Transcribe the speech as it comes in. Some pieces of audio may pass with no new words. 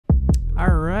All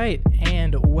right,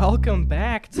 and welcome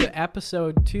back to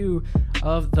episode 2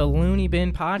 of the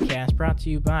LooneyBin Podcast, brought to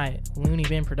you by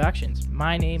LooneyBin Productions.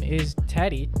 My name is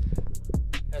Teddy.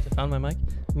 Guys, I found my mic.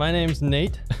 My name's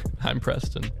Nate. I'm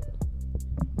Preston.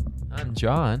 I'm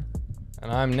John.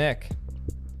 And I'm Nick.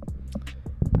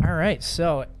 All right,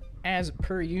 so as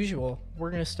per usual,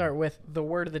 we're going to start with the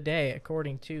word of the day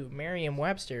according to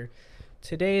Merriam-Webster.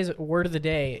 Today's word of the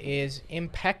day is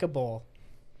impeccable.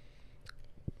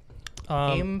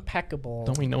 Impeccable.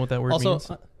 Don't we know what that word means?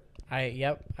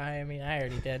 I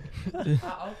already did.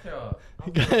 I'll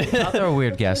throw a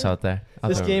weird guess out there.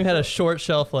 This game had a short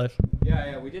shelf life.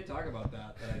 Yeah, we did talk about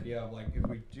that idea of like if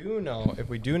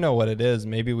we do know what it is,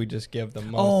 maybe we just give the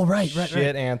most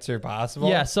shit answer possible.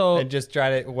 Yeah, so and just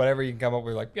try to whatever you can come up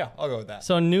with. Like, yeah, I'll go with that.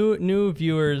 So new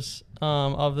viewers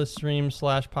of the stream /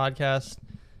 podcast.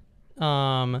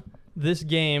 This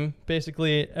game,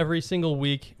 basically every single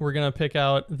week, we're going to pick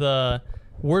out the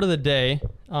word of the day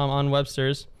on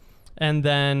Webster's, and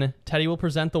then Teddy will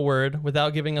present the word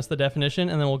without giving us the definition,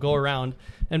 and then we'll go around.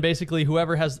 And basically,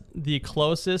 whoever has the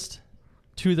closest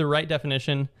to the right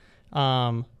definition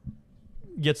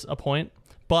gets a point.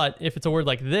 But if it's a word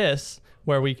like this,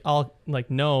 where we all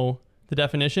know the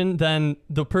definition, then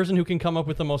the person who can come up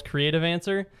with the most creative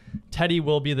answer, Teddy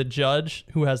will be the judge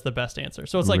who has the best answer.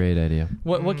 So it's like, great idea.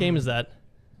 What game is that?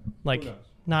 Like,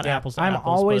 not apples to I'm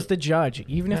apples, always but the judge,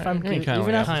 even if I'm kind of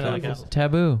like apples.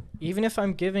 Taboo. even if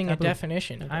I'm giving Taboo. a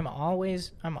definition. I'm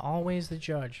always the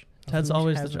judge. of Ted's who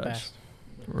always has the judge. best.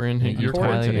 We're in here. You're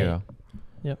According Tyler to me. Hero.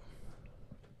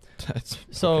 That's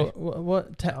So okay. what?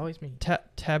 It's always me.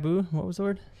 Taboo. What was the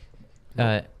word?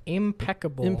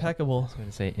 Impeccable. Impeccable. I was going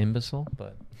to say imbecile,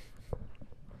 but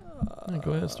Yeah,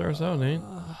 go ahead, start us out, Nate.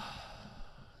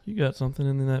 You got something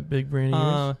in that big brain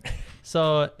of yours?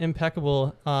 So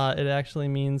impeccable. It actually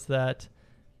means that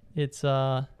it's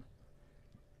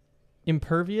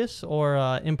impervious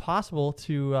or impossible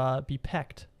to be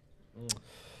pecked.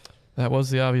 That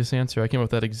was the obvious answer. I came up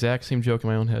with that exact same joke in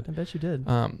my own head. I bet you did.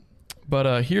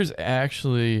 But here's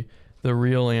actually the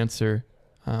real answer,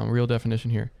 real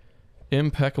definition here.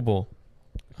 Impeccable,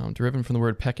 derived from the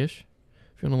word peckish.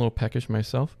 Feeling a little peckish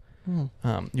myself.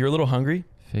 You're a little hungry.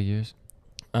 figures.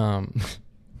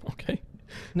 Okay.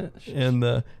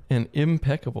 And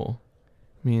impeccable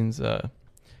means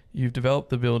you've developed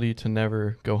the ability to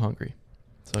never go hungry.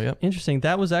 So, yep. Interesting.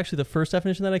 That was actually the first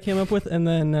definition that I came up with, and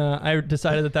then I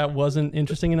decided that wasn't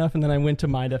interesting enough, and then I went to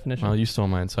my definition. Well, you stole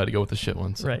mine, so I had to go with the shit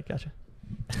one. So. Right, gotcha.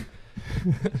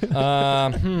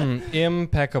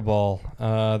 Impeccable.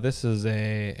 This is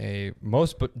a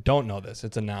most but don't know this.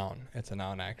 It's a noun. It's a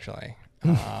noun actually.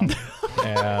 And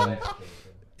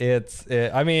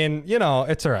I mean,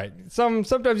 it's all right.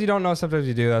 Sometimes you don't know, sometimes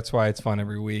you do. That's why it's fun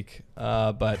every week.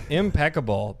 But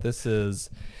impeccable. This is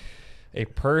a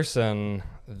person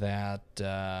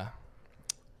that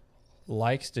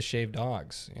likes to shave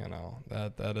dogs.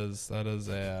 That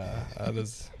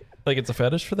is. Like it's a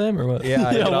fetish for them or what? Yeah,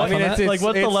 I mean, it's like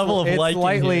what's the level of liking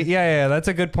slightly, here? Yeah, that's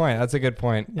a good point.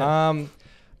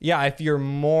 Yeah. If you're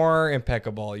more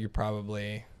impeccable, you're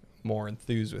probably more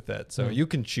enthused with it. So you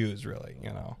can choose, really.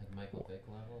 Michael Vick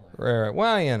level? Right.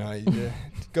 Well, you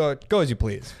go as you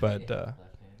please, but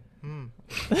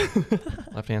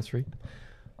Left hand's free.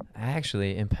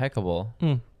 Actually, impeccable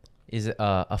is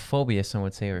a phobia, some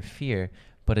would say, or fear,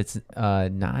 but it's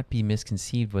not be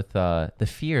misconceived with the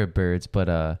fear of birds,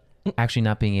 but actually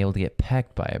not being able to get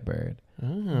pecked by a bird.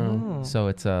 Oh. So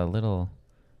it's a little,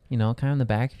 kind of in the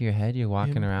back of your head. You're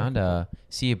walking around,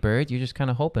 see a bird, you're just kind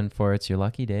of hoping for it's your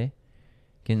lucky day.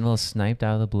 Getting a little sniped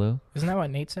out of the blue. Isn't that what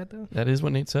Nate said, though? That is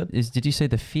what Nate said? Did you say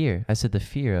the fear? I said the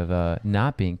fear of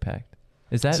not being pecked.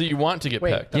 Is that? So you want to get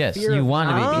Wait, pecked? Yes, fear you of want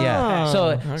to be. Yeah. Oh, So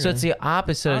okay. it's the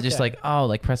opposite of just Okay.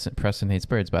 like Preston hates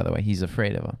birds, by the way. He's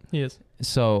afraid of them. He is.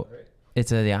 So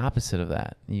it's the opposite of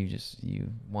that. You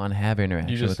want to have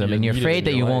interaction with them, you and you're need it afraid in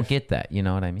that your you won't life. get that. You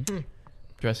know what I mean?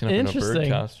 Dressing up in a bird Interesting.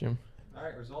 costume. all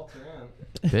right, results are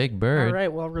in. Big bird. All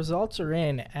right, well, results are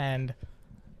in, and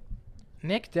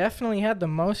Nick definitely had the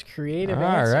most creative All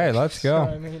answer. right, let's go.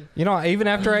 So, I mean, Even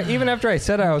after I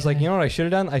said it, I was like, you know what I should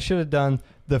have done? I should have done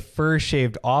the fur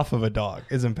shaved off of a dog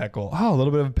is impeccable. Oh, a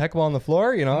little bit of impeccable on the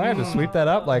floor. I had to sweep that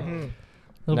up like.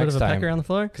 A little Next bit of a time. pecker on the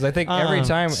floor. Because I think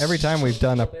every time we've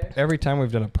done a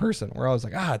person, we're always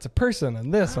like, it's a person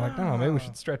and this. I'm like, no, maybe we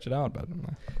should stretch it out. But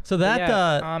So that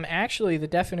actually, the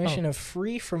definition of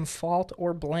free from fault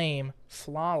or blame,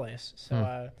 flawless.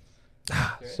 So,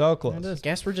 so close.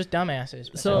 guess we're just dumbasses.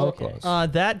 but so that's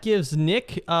okay. that gives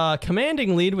Nick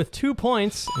commanding lead with 2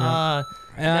 points. Now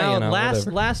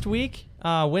whatever. last week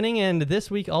winning, and this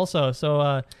week also.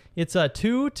 So It's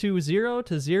 2 to 0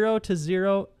 to 0 to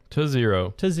 0 To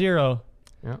 0. to 0.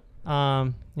 Yeah.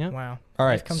 Yeah. Wow. All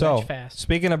right. Life comes So at you fast.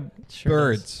 speaking of Sure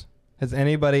birds, has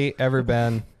anybody ever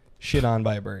been shit on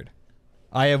by a bird?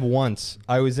 I have once.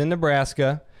 I was in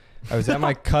Nebraska. I was at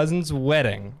my cousin's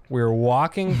wedding. We were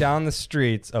walking down the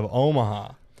streets of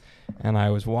Omaha, and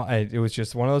it was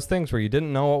just one of those things where you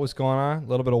didn't know what was going on. A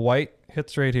little bit of white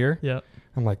hits right here. Yeah.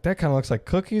 I'm like, that kind of looks like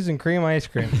cookies and cream ice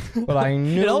cream. But I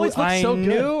knew. It always looks so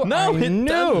good. No, it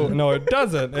doesn't. No, it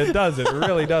doesn't. It doesn't. It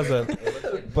really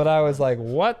doesn't. But I was like,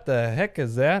 what the heck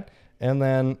is that? And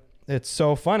then it's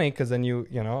so funny because then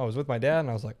I was with my dad and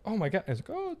I was like, oh my God. I was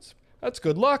like, oh, that's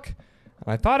good luck.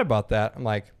 And I thought about that. I'm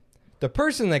like, the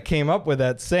person that came up with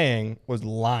that saying was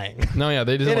lying. No, yeah,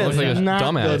 they just It look is like a not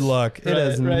dumbass. good luck. It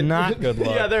is not good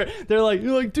luck. Yeah, they're like,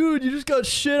 you're like, dude, you just got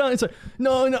shit on. It's like,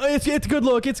 no, it's good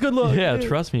luck. It's good luck. Yeah,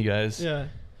 trust me, guys. Yeah.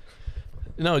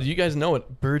 No, do you guys know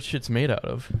what bird shit's made out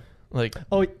of? Like,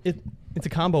 Oh, it's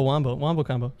a wombo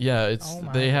combo. yeah, Oh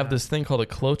my they have God. this thing called a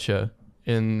clocha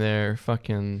in their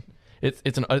fucking.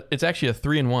 It's actually a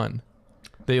 3-in-1.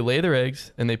 They lay their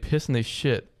eggs and they piss and they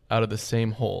shit out of the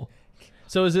same hole.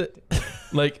 So is it?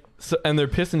 Like, so, and their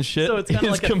piss and shit So it's is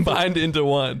kinda like a- combined into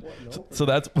one. So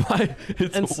that's why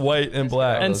it's And s- white and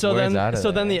black. And those so words out then,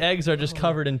 of there. the eggs are just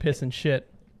covered in piss and shit.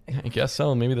 I guess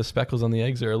so. Maybe the speckles on the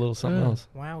eggs are a little something Yeah. else.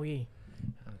 Wowee.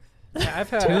 Yeah, I've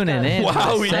had Tuning in Wow,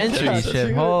 to the we century did.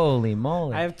 shit. Holy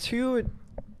moly. I have two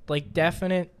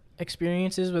definite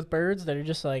experiences with birds that are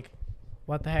just like,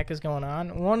 what the heck is going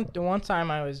on? One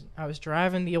time I was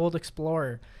driving the old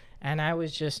Explorer and I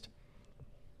was just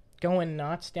going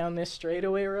nuts down this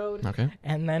straightaway road, Okay.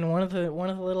 and then one of the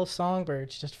little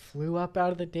songbirds just flew up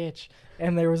out of the ditch,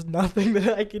 and there was nothing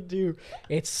that I could do.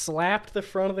 It slapped the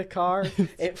front of the car.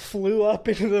 It flew up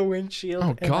into the windshield. Oh,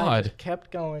 and I God. just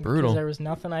kept going. Brutal. Because there was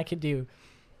nothing I could do.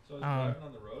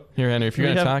 Here, Henry, if you're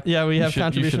We gonna have- talk, yeah, we you have should,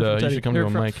 contribution You from should, Teddy. come to Or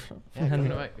a from- mic. from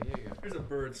Henry. Here's a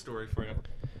bird story for you.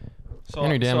 So,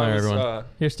 Henry Danmeyer, everyone.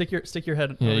 Here, stick your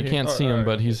head. Yeah, over you here. can't see him, alright,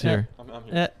 but he's Yeah. here. I'm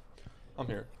here. Eh, I'm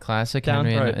here. Classic Down-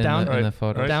 Henry Alright, in down- the alright,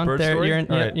 photo. alright. Down Bird there, story? you're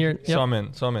in. Alright, You're. So I'm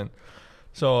in.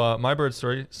 So my bird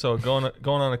story. So going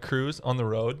on a cruise on the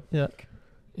road. Yeah.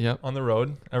 Yep. On the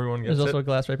road, everyone gets There's also it. a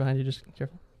glass right behind you. Just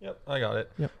careful. Yep, I got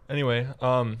it. Yep. Anyway,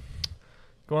 going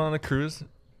on a cruise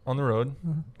on the road.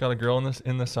 Mhm. Got a girl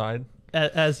in the side.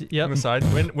 As yep. In the side.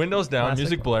 Windows down. Classic.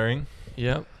 Music blaring.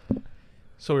 Yep.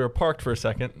 So we were parked for a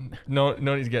second. No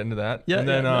need to get into that. Yeah. And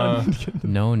then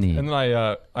No need. and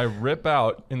then I rip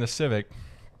out in the Civic,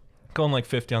 going like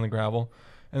 50 on the gravel,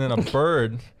 and then a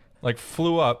bird like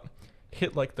flew up,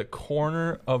 hit like the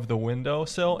corner of the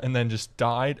windowsill, and then just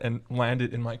died and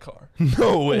landed in my car.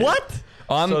 No way. What?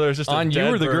 On So there's just a on you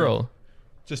dead or the bird. girl?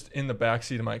 Just in the back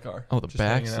seat of my car. Oh, the just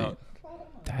back hanging seat. out.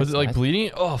 Was it like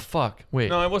bleeding? Oh fuck! Wait.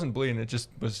 No, I wasn't bleeding. It just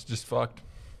was just fucked.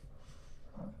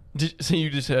 So you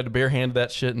just had to barehand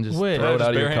that shit and just Wait. throw I it just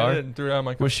out of your barehanded car? it and threw it out of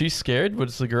my car. Was she scared?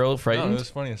 Was the girl No, frightened? it was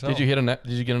funny as hell. Did you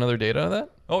get another date out of that?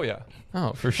 Oh yeah.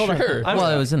 Oh, for Hold on. sure. I'm-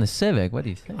 Well, it was in the Civic. What do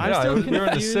you think? I'm yeah, still we were in the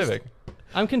confused. Civic.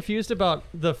 I'm confused about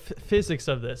the physics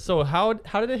of this. So how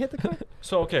did it hit the car?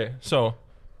 So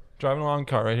driving along the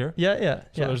car right here. Yeah.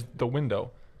 So there's the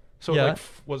window. So Yeah. it like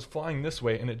was flying this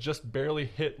way, and it just barely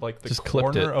hit like the Just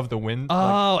clipped corner it. of the wind.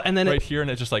 Oh, and then right it here, and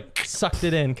it just like. sucked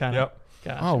it in, kind of. Yep.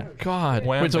 Gotcha. Oh God!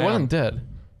 Wham Wait, so it bam. wasn't dead?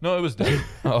 No, it was dead.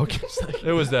 Oh, okay.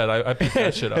 It was dead. I picked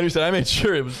that shit up. And you said I made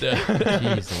sure it was dead.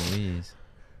 Jeez Louise.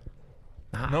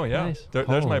 No, yeah. Nice. There's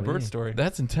my Holy. bird story.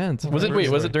 That's intense. That's Was my it? bird Wait,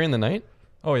 was story. it during the night?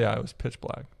 Oh yeah, it was pitch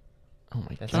black. Oh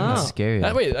my That's God! Oh. scary.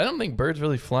 Wait, I don't think birds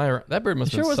really fly around. That bird You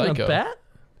must sure it have been wasn't psycho. a bat?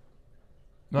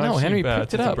 No, I've seen Henry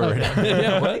bats. picked it It's a up. bird.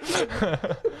 Yeah,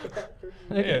 what?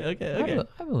 Okay.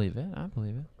 I believe it. I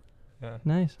believe it. Yeah.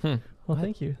 Nice. Hmm. Well,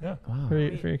 thank you Yeah. Wow. for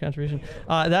your contribution.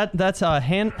 That's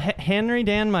Henry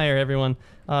Danmeyer, everyone,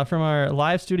 from our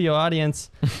live studio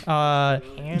audience.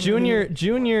 Junior. What's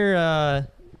your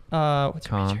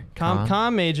major?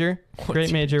 Com major.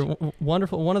 Great major.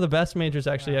 Wonderful. One of the best majors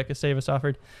actually at Gustavus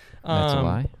offered. That's a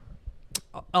lie.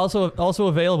 Also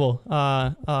available.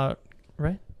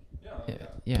 Right?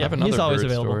 Yeah. I have he's another always bird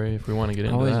available. story if we want to get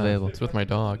into Always that. available. It's with my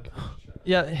dog.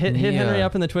 Yeah. Hit Yeah. Henry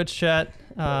up in the Twitch chat.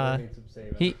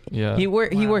 He Yeah. he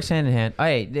Wow. works hand in hand.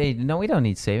 Hey, no, we don't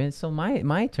need saving. So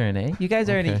my turn, eh? You guys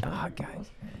already. Okay. Oh, guys.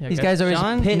 Yeah, These guys are always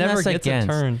John pitting never us gets against.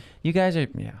 a turn. You guys are.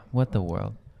 Yeah. What the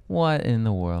world? What in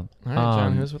the world? All right,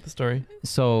 John. Who's with the story?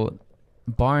 So,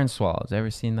 barn swallows.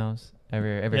 Ever seen those? Ever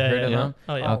Yeah, heard of yeah. them?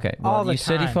 Oh yeah. Okay. All Well, the you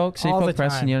city time. folk, All the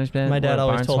Preston, time. you understand? My dad what a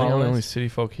always barn told me. Well, swallow only is? city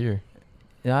folk here.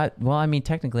 Well, I mean,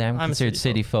 technically, I'm I'm a considered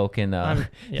city city folk in.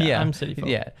 I'm city folk.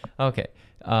 Yeah. Okay.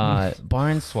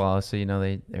 Barn swallow. So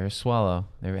they're a swallow.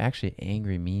 They're actually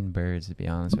angry, mean birds, to be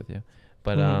honest with you.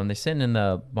 But they're sitting in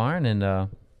the barn, and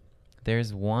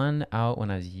there's one out when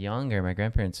I was younger. My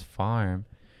grandparents' farm,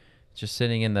 just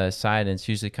sitting in the side, and it's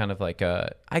usually kind of like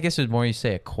I guess it's more you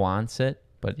say a Quonset,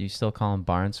 but you still call them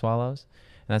barn swallows,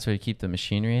 and that's where you keep the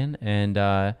machinery in. And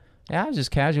I was just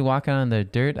casually walking on the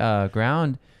dirt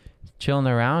ground, chilling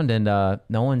around, and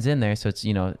no one's in there, so it's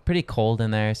pretty cold in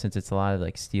there since it's a lot of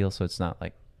like steel, so it's not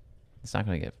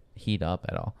gonna get heat up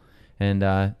at all. And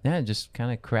it just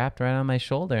kind of crapped right on my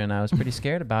shoulder, and I was pretty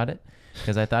scared about it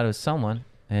because I thought it was someone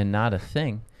and not a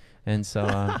thing. And so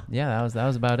that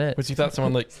was about it. But you thought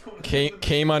someone like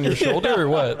came on your shoulder or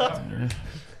what?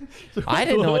 I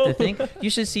didn't know what to think.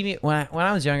 You should see me when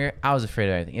I was younger. I was afraid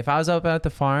of everything. If I was up at the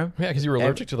farm, Yeah, because you were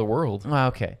allergic to the world. well,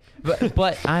 okay,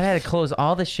 but I had to close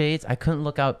all the shades. I couldn't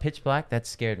look out pitch black. That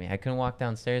scared me. I couldn't walk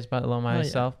downstairs by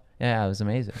myself. Yeah, it was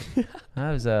amazing.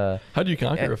 I was How do you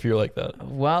conquer a fear like that?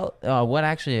 Well, what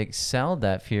actually excelled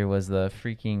that fear was the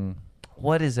freaking,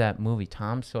 what is that movie?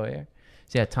 Tom Sawyer.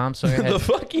 So yeah, Tom Sawyer had The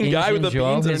fucking guy with the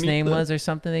Joe, beans his name underneath was, or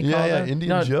something they called him.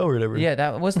 Indian Joe or whatever. Yeah,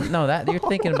 that wasn't. No, that you're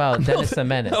thinking about Dennis the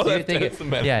Menace. No, You're that's thinking, Dennis the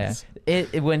Menace.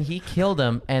 Yeah. When he killed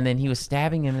him and then he was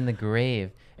stabbing him in the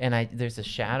grave, and there's a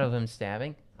shadow of him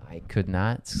stabbing. I could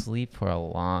not sleep for a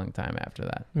long time after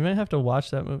that. We might have to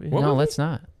watch that movie. What No, movie? let's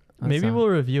not. Maybe we'll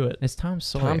review it. It's Tom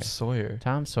Sawyer.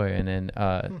 Tom Sawyer. And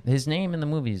then his name in the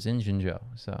movie is Injun Joe.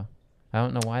 So I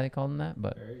don't know why they called him that,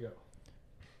 but There you go.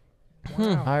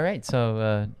 Wow. all right.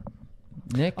 So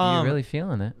Nick, you're really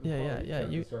feeling it. Yeah.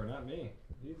 You. Sorry, not me.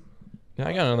 Yeah,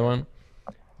 I got another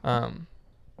one.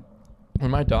 When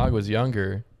my dog was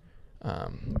younger,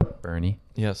 Bernie,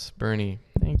 yes, Bernie,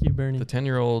 Thank you, Bernie. the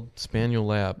 10-year-old Spaniel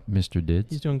Lab, Mr.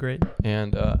 Dids. He's doing great.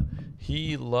 and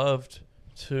he loves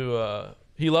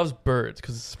birds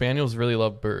because spaniels really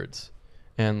love birds,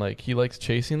 and like he likes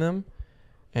chasing them,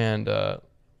 and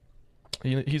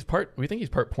we think he's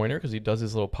part pointer because he does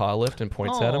his little paw lift and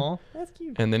points at him, That's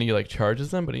cute. and then he like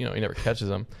charges them, but he never catches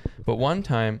them. But one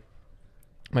time,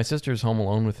 my sister's home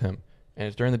alone with him, and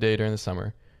it's during the day during the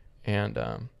summer, and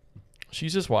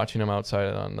she's just watching him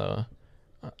outside on the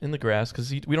in the grass because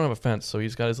we don't have a fence, so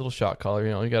he's got his little shock collar.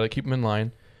 You got to keep him in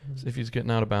line. So if he's getting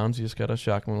out of bounds, you just got to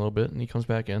shock him a little bit, and he comes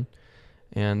back in.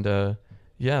 And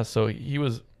so he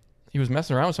was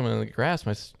messing around with someone in the grass.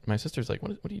 My sister's like,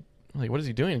 what is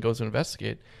he doing? And goes to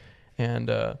investigate,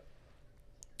 and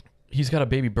he's got a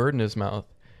baby bird in his mouth,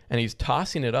 and he's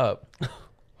tossing it up,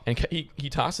 and he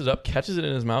tosses it up, catches it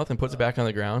in his mouth, and puts it back on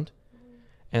the ground.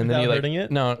 And Without then he hurting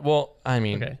it? No, well, I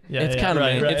mean, Okay. Yeah, it's yeah, kind of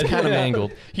right. it's kind of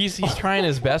mangled. He's trying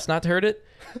his best not to hurt it,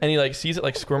 and he like sees it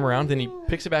like squirm around, then he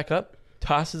picks it back up,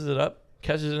 tosses it up,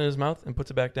 catches it in his mouth, and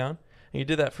puts it back down. And he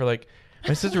did that for like,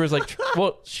 my sister was like,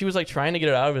 she was like trying to get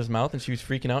it out of his mouth, and she was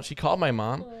freaking out. She called my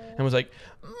mom and was like,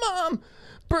 "Mom,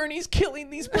 Bernie's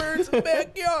killing these birds in the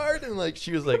backyard," and like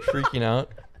she was like freaking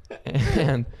out.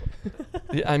 And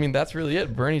I mean, that's really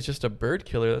it. Bernie's just a bird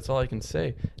killer. That's all I can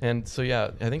say. And so yeah,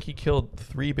 I think he killed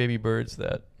 3 baby birds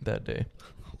that day.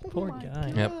 Poor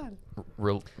guy. Yep,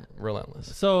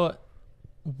 relentless. So,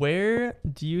 where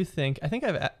do you think? I think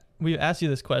we've asked you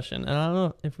this question, and I don't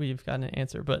know if we've gotten an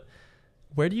answer, but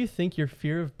where do you think your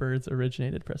fear of birds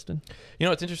originated, Preston?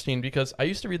 It's interesting because I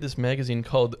used to read this magazine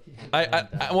called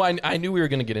I knew we were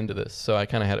going to get into this, so I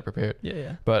kind of had it prepared.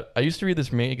 Yeah. But I used to read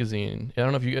this magazine. I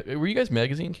don't know if were you guys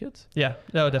magazine kids? Yeah,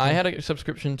 no, definitely. I had a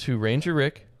subscription to Ranger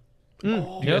Rick. You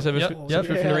Yep, guys have a yep,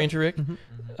 subscription yep. to Ranger Rick? Mhm.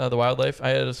 The wildlife. I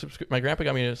had a my grandpa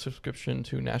got me a subscription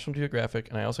to National Geographic,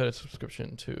 and I also had a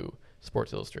subscription to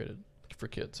Sports Illustrated for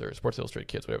kids, or Sports Illustrated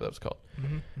Kids, whatever that was called.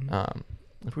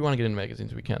 If we want to get into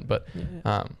magazines, we can. But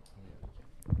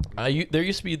there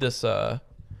used to be this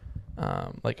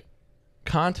like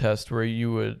contest where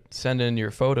you would send in your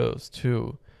photos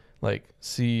to like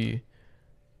see.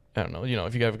 I don't know.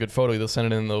 If you have a good photo, they'll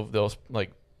send it in. They'll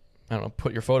like, I don't know,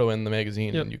 put your photo in the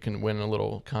magazine, and you can win a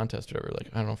little contest or whatever. Like,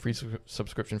 I don't know, free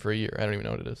subscription for a year. I don't even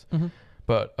know what it is. Mm-hmm.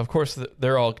 But of course,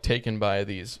 they're all taken by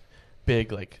these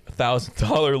big like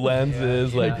 $1,000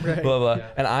 lenses, like blah blah.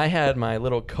 Yeah. And I had my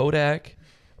little Kodak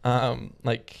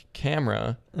like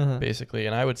camera basically,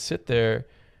 and I would sit there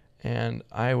and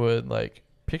I would like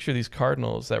picture these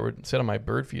cardinals that were set on my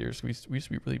bird feeders. We used to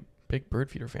be a really big bird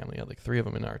feeder family. I had like 3 of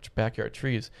them in our backyard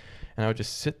trees, and I would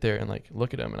just sit there and like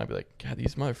look at them, and I'd be like, God,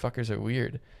 these motherfuckers are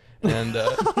weird. And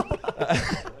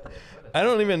I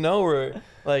don't even know where,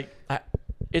 like,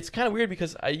 it's kind of weird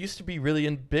because I used to be really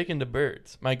big into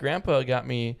birds. My grandpa got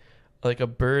me like a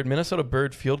Minnesota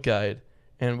bird field guide,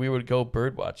 and we would go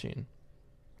bird watching.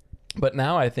 But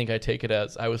now I think I take it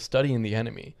as I was studying the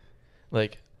enemy.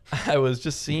 Like, I was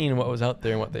just seeing what was out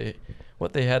there and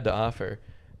what they had to offer.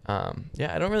 I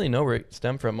don't really know where it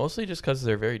stemmed from. Mostly just because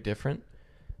they're very different.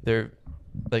 They're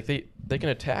like they can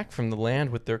attack from the land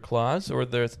with their claws or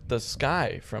the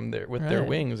sky from their their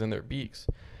wings and their beaks,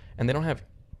 and they don't have.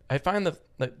 I find the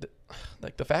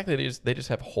fact that they just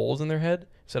have holes in their head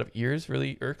instead of ears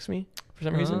really irks me for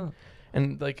some reason,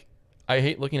 and like I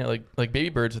hate looking at like baby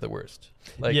birds are the worst.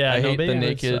 Like I hate the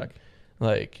naked, suck.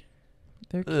 Like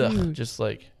they're cute. Just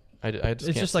like I just it's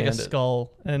can't just like a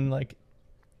skull and like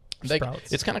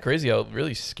sprouts. It's kind of crazy how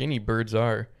really skinny birds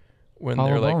are when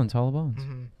hollow they're like hollow bones.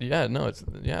 Mm-hmm. Yeah, no, it's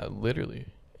literally.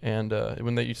 And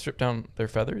when you strip down their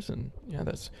feathers and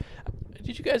that's.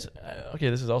 Did you guys?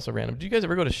 Okay, this is also random. Did you guys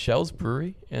ever go to Shell's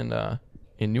Brewery in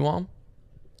New Ulm?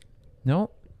 No.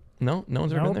 No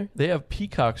one's ever been there. They have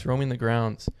peacocks roaming the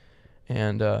grounds,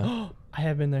 and I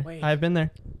have been there. Wait. I have been there.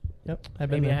 Yep, I've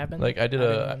been there. I have been like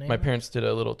there. my parents did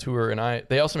a little tour, and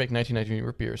they also make 1990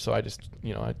 root beer, so I just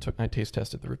I taste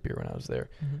tested the root beer when I was there.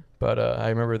 Mm-hmm. But I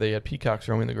remember they had peacocks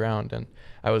roaming the ground, and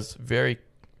I was very,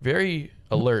 very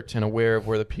alert and aware of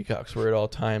where the peacocks were at all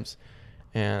times,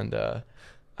 and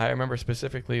I remember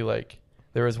specifically like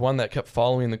there was one that kept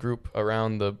following the group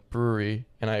around the brewery,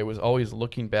 and I was always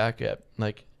looking back at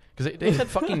like because they said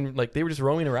fucking like they were just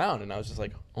roaming around, and I was just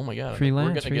like, oh my god,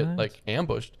 we're gonna get like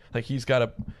ambushed. Like he's got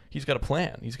a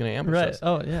plan. He's gonna ambush us.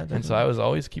 Oh yeah. Definitely. And so I was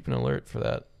always keeping alert for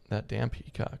that damn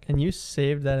peacock. And you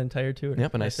saved that entire tour.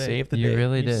 Yep, and I saved the day. You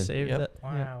really You did. saved that.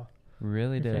 Wow.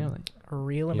 Really Your did. family. A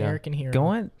real American hero.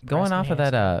 Going off of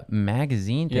that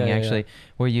magazine thing actually,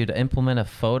 where you'd implement a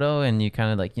photo and you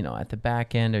kind of like at the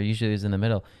back end or usually it was in the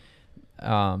middle,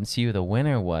 see who the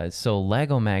winner was. So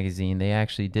Lego magazine, they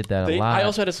actually did that a lot. I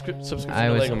also had a subscription I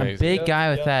to was Lego a magazine. big guy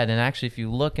with that, and actually, if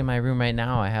you look in my room right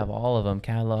now, I have all of them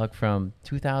cataloged from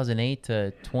 2008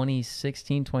 to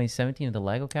 2016, 2017 of the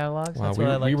Lego catalogs. Wow, That's what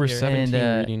I like we to were hear.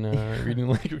 17 And, reading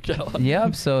Lego catalogs.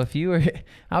 Yep. So if you were,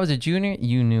 I was a junior,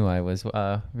 you knew I was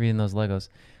reading those Legos.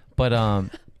 But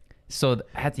so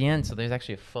at the end, so there's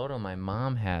actually a photo my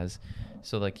mom has.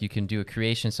 So like you can do a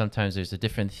creation. Sometimes there's a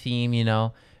different theme,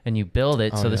 and you build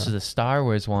it. So this is a Star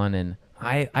Wars one, and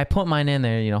I put mine in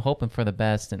there, hoping for the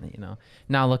best, and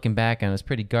now looking back on it, was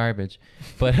pretty garbage.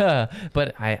 But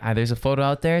I there's a photo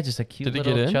out there, just a cute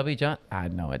little chubby John.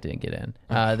 No, it didn't get in.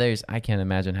 I can't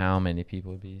imagine how many people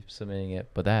would be submitting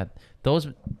it, but that was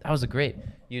a great.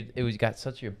 It got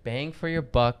such your bang for your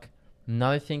buck.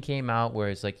 Another thing came out where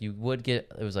it's like you would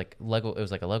get it was like a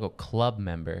Lego club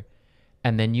member.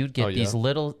 And then you'd get these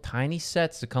little tiny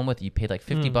sets to come with it. You paid like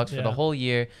 $50 for the whole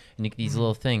year, and you get these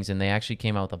little things. And they actually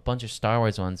came out with a bunch of Star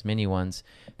Wars ones, mini ones,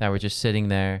 that were just sitting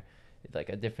there, like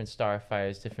a different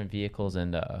starfighters, different vehicles,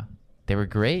 and they were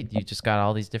great. You just got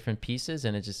all these different pieces,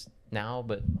 and it just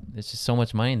but it's just so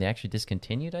much money. And they actually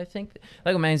discontinued, I think.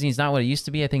 Lego magazine is not what it used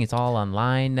to be. I think it's all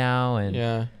online now.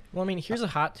 And Well, I mean, here's a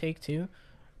hot take too.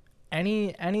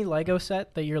 Any Lego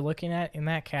set that you're looking at in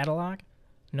that catalog,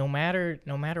 no matter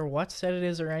what set it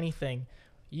is or anything,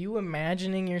 you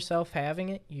imagining yourself having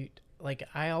it,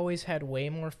 I always had way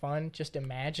more fun just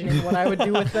imagining what I would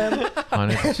do with them.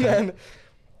 100%.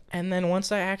 And then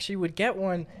once I actually would get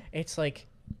one, it's like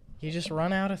you just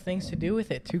run out of things to do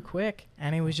with it too quick,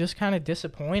 and it was just kind of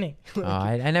disappointing.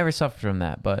 I never suffered from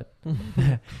that, but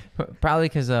probably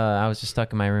because I was just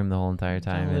stuck in my room the whole entire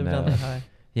time. I lived on the high.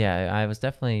 Yeah, I was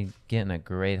definitely getting a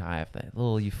great high of that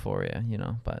little euphoria,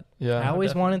 but I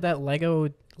always wanted that Lego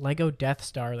Death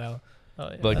Star though. Oh,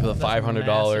 yeah. Like the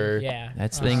 $500. Yeah,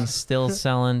 that thing's still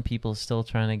selling. People still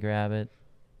trying to grab it.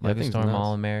 That Lego thing's Store nuts.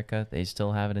 Mall America, they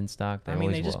still have it in stock.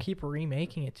 They just keep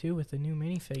remaking it too with the new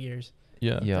minifigures.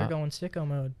 Yeah. They're going sicko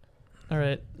mode. All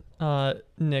right,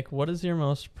 Nick, what is your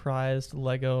most prized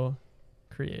Lego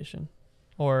creation,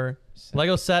 or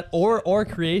Lego set, or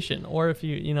creation, or if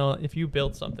you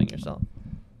built something yourself?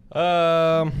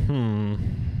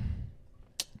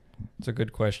 It's a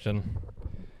good question.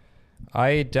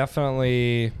 I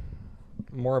definitely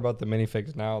more about the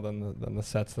minifigs now than the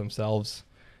sets themselves,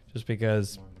 just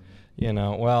because,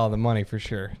 the money for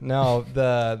sure. No,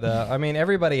 I mean,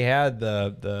 everybody had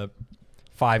the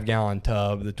 5-gallon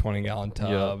tub, the 20-gallon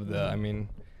tub.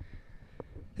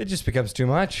 It just becomes too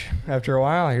much after a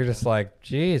while. You're just like,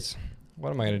 geez, what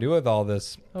am I going to do with all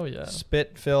this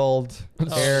spit-filled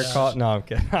hair? No, I'm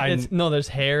kidding. There's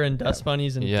hair and dust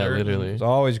bunnies and dirt. Literally. It's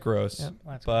always gross.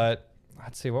 Yeah, but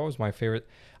let's see, what was my favorite?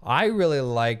 I really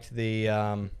liked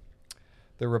the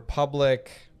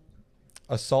Republic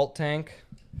assault tank.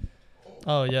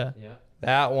 Oh yeah.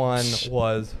 That one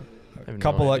was a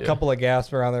couple of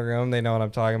gasps around the room. They know what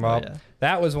I'm talking about. Oh, yeah.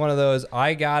 That was one of those.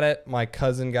 I got it. My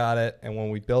cousin got it, and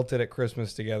when we built it at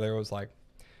Christmas together, it was like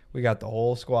we got the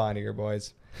whole squad here,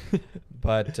 boys.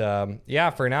 But yeah,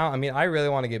 for now, I mean, I really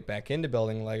want to get back into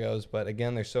building Legos, but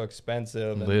again, they're so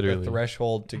expensive. And Literally. the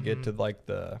threshold to get to like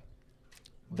the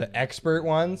expert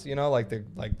ones, you know, like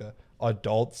the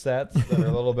adult sets that are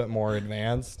a little bit more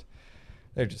advanced.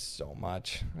 They're just so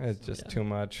much. It's just too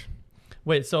much.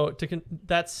 Wait, so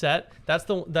that set, that's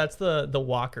the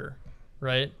walker,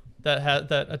 right?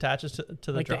 That attaches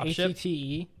to the Like the dropship.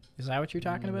 HETE? Is that what you're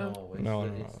talking about? No,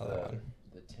 it's no, that one.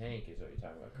 the tank is what you're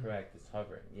talking about. Correct. It's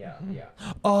hovering. Yeah, yeah.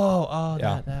 Oh,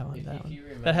 Yeah. that one. If That one. you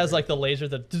remember, That has like the laser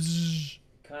that.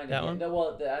 kind of that one? No,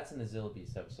 well, that's in the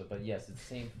Zillbeast episode, but yes, it's the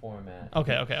same format.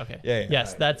 Okay. Yeah.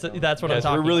 Yes, Right, that's so- that's what I'm Guys,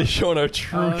 talking we're really about. showing our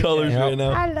true Okay. colors Yep. right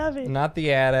now. I love it. Not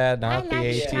the AT-AT, not the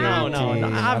AT.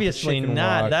 No, obviously not. the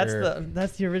not. That's Chicken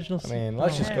that's the original. I mean,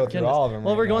 let's just go through goodness. all of them.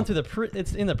 Well, right we're going now. through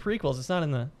it's in the prequels. It's not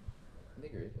in the.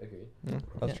 Agreed. Yeah,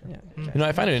 that's true. Yeah. You know,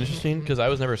 I find it interesting because I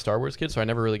was never a Star Wars kid, so I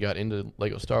never really got into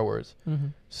Lego Star Wars. Mm-hmm.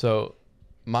 So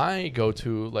my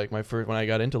go-to, like my first, when I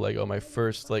got into Lego, my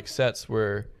first like sets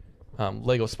were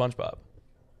Lego SpongeBob.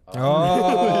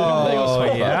 Oh, Lego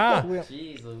SpongeBob. yeah.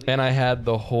 Jeez, Louise. And I had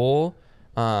the whole,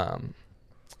 I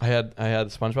had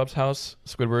SpongeBob's house,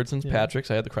 Squidward's and Yeah.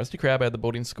 Patrick's. I had the Krusty Krab. I had the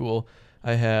boating school.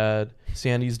 I had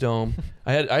Sandy's dome.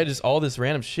 I had just all this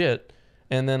random shit.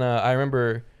 And then I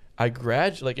remember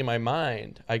like in my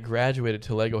mind, I graduated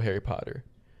to Lego Harry Potter,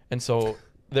 and so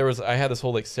I had this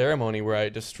whole like ceremony where I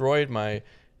destroyed my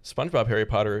SpongeBob Harry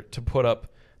Potter to put up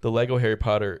the Lego Harry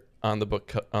Potter on the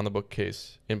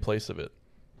bookcase in place of it.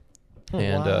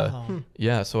 And Wow.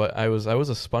 yeah, so I was a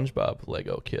SpongeBob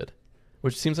Lego kid,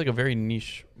 which seems like a very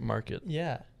niche market.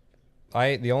 Yeah.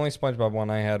 The only SpongeBob one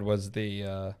I had was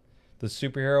the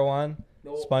superhero one.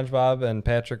 SpongeBob and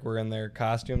Patrick were in their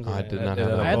costumes. I and did they not did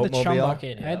have a that. I had the chum boatmobile.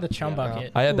 bucket. I had the chum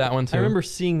bucket. I had that one too. I remember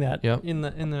seeing that Yep. in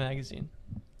the magazine.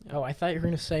 Oh, I thought you were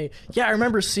gonna say, yeah, I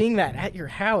remember seeing that at your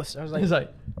house. I was like, He's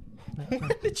like,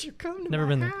 when did you come to Never my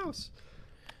been there. house?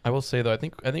 I will say though, I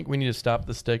think we need to stop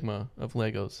the stigma of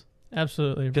Legos.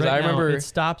 absolutely. 'Cause Right I now, remember it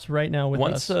stops right now with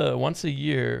once us. once a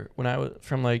year when I was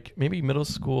from like maybe middle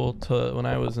school to when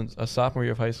I was in a sophomore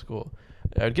year of high school,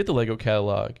 I would get the Lego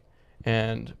catalog,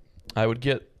 and I would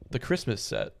get the Christmas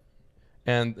set.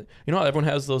 And you know how everyone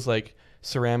has those like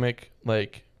ceramic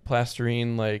like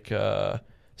plasterine like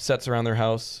sets around their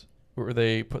house where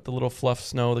they put the little fluff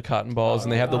snow, the cotton balls,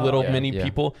 and they have the little yeah, mini yeah.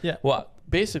 people. Yeah. Well,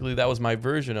 basically that was my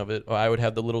version of it. I would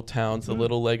have the little towns, the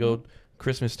little Lego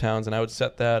Christmas towns, and I would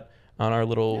set that on our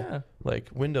little Yeah. like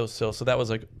windowsill. So that was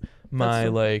like my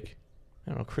That's like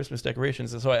I don't know, Christmas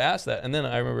decorations. And so I asked that, and then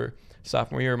I remember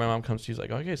sophomore year, my mom comes, she's like,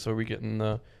 okay, so are we getting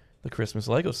the Christmas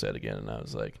Lego set again? And I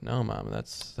was like, no, Mom,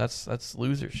 that's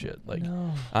loser shit. Like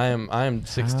No. I'm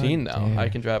 16 How now. I dare.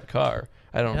 can drive a car.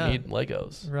 I don't Yeah. need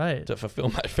Legos Right. to fulfill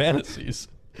my fantasies.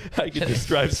 I can just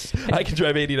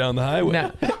drive 80 down the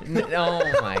highway.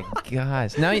 Oh my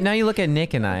gosh! Now you look at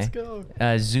Nick and I go.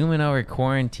 zooming over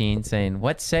quarantine, saying,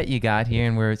 "What set you got here?"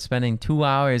 And we're spending 2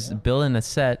 hours building a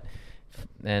set.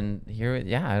 And here,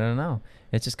 I don't know.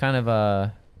 It's just kind of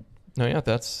No, yeah,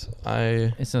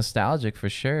 it's nostalgic for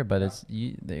sure, but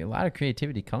a lot of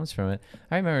creativity comes from it.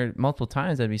 I remember multiple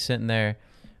times I'd be sitting there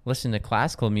listening to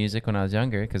classical music when I was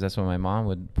younger, because that's what my mom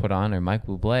would put on, or Mike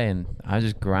Bublé, and I would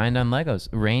just grind on Legos.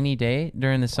 Rainy day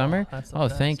during the summer. that's the Oh,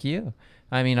 best. thank you.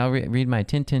 I mean, I'll read my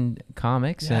Tintin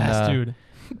comics, Yes, and dude.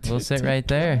 we'll sit right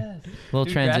there. Little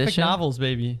Dude, transition. Graphic novels,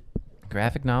 baby.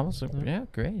 Graphic novels. Yeah,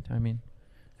 great. I mean,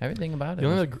 everything about it. the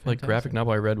only was like fantastic. graphic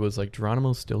novel I read was like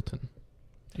Geronimo Stilton.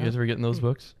 You guys ever getting those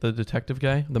books? The detective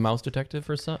guy, the mouse detective.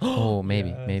 For some. Oh, maybe,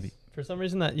 Yes. maybe. For some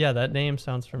reason that name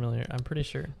sounds familiar. I'm pretty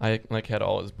sure. I like had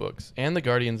all his books and the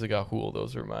Guardians of Gahul.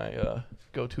 Those are my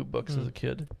go-to books as Mm. a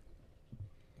kid.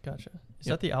 Gotcha. Is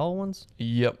Yep. that the owl ones?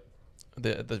 Yep.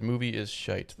 The movie is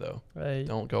shite though. I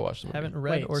Don't go watch the movie. haven't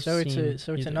read Wait, or so seen. it's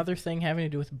either. another thing having to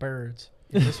do with birds.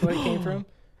 Is this where it came from?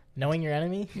 Knowing your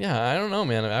enemy? Yeah, I don't know,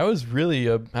 man. I was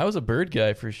a bird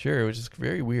guy for sure, which is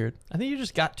very weird. I think you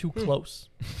just got too close.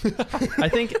 I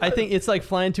think it's like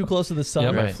flying too close to the sun.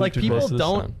 Yep, I Right. flew Like too people close to the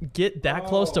don't sun. get that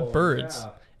close to birds,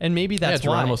 and maybe that's yeah,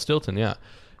 Geronimo why. Stilton. Yeah.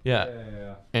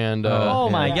 And Oh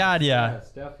my yeah. God, yeah.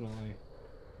 Yes,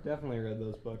 definitely read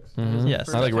those books. Mhm.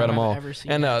 Yes. I like read them I've all. ever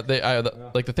seen And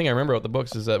that. like the thing I remember about the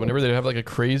books is that whenever they have like a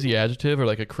crazy adjective or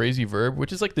like a crazy verb,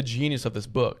 which is like the genius of this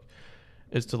book,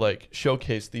 is to like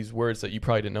showcase these words that you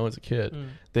probably didn't know as a kid. Mm.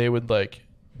 They would like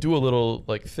do a little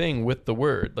like thing with the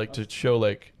word, like to show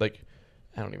like I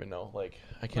don't even know, like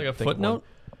I can't Like a think of one. footnote?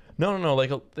 No,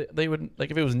 like they would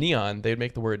like if it was neon, they'd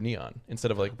make the word neon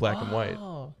instead of like black and white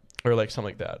Oh, or like something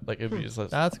like that. Like it'd be just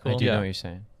that's I cool. do Yeah. know what you're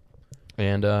saying.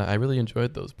 and I really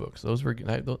enjoyed those books. Those were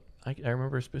I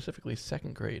remember specifically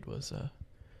second grade was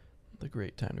the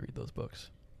great time to read those books.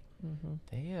 Mm-hmm.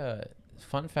 They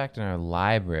fun fact in our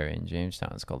library in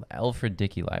Jamestown, it's called Alfred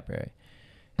Dickey Library,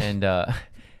 and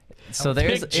so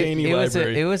there's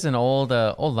it was an old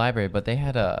library, but they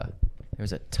had there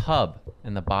was a tub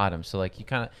in the bottom, so like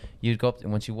you'd go up,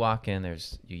 and once you walk in,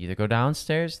 you either go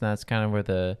downstairs, and that's kind of where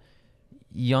the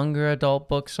younger adult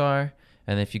books are.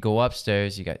 And if you go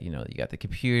upstairs, you got the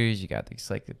computers, you got the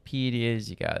encyclopedias,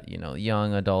 you got,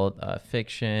 young adult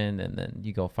fiction, and then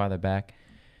you go farther back,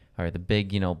 or the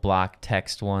big, block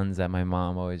text ones that my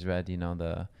mom always read,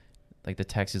 the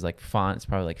text is like font, it's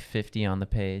probably like 50 on the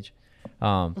page.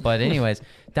 But anyways,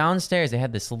 downstairs they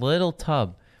had this little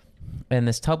tub, and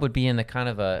this tub would be in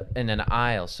in an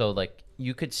aisle, so like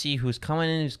you could see who's coming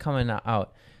in, who's coming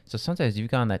out. So sometimes you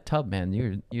got in that tub, man,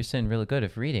 you're sitting really good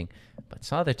at reading. But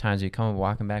some other times you come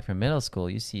walking back from middle school,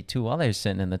 you see two others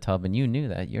sitting in the tub, and you knew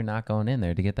that you're not going in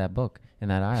there to get that book in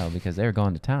that aisle because they were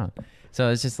going to town. So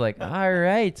it's just like, all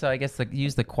right. So I guess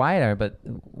use the quiet hour. But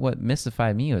what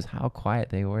mystified me was how quiet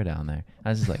they were down there. I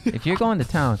was just like, if you're going to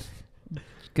town,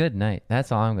 good night.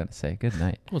 That's all I'm going to say. Good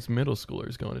night. Well, it's middle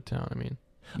schoolers going to town. I mean.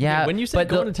 Yeah. When you say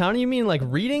going to town, you mean like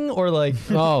reading or like?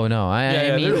 Oh no,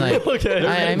 I mean like. Okay.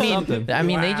 I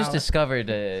mean they just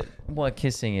discovered what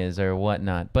kissing is or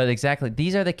whatnot. But exactly,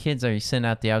 these are the kids that are sitting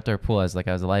at the outdoor pool as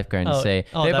a lifeguard and say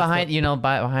they're behind,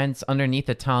 behind underneath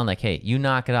the town. Like, hey, you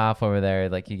knock it off over there.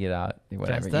 Like you get out,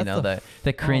 whatever.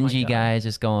 The cringy guys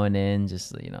just going in,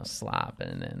 just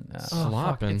slopping and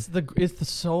slopping. It's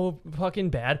so fucking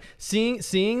bad. Seeing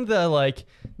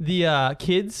the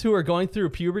kids who are going through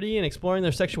puberty and exploring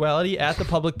their sexuality at the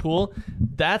public pool,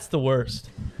 that's the worst.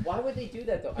 Why would they do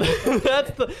that though? That's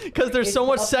because there's so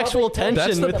much sexual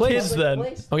tension with kids then.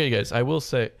 Okay, guys, I will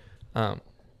say. Don't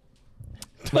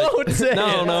say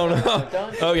no.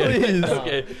 Okay. Please.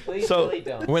 Okay. Please, so really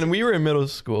don't. when we were in middle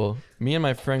school, me and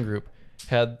my friend group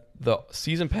had the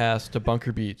season pass to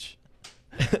Bunker Beach,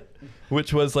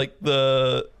 which was like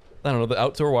the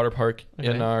outdoor water park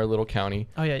in our little county.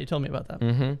 Oh yeah, you told me about that.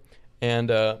 Mm-hmm.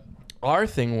 And our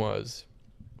thing was,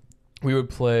 we would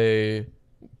play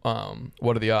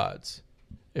What Are the Odds,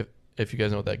 if you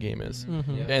guys know what that game is,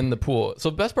 and the pool.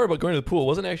 So the best part about going to the pool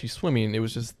wasn't actually swimming; it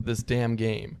was just this damn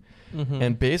game. Mm-hmm.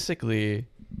 And basically,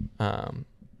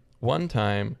 one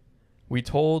time, we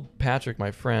told Patrick, my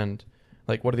friend,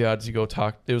 like, what are the odds you go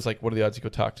talk? It was like, what are the odds you go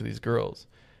talk to these girls?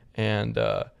 And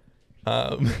the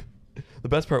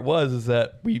best part is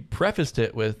that we prefaced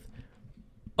it with,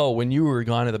 oh, when you were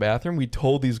gone to the bathroom, we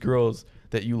told these girls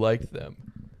that you liked them.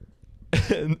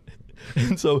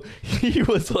 And so he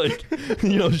was like,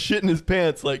 shitting his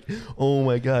pants, like, oh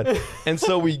my God. And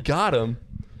so we got him.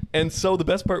 And so the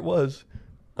best part was,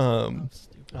 okay,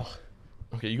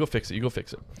 you go fix it.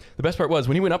 The best part was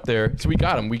when he went up there, so we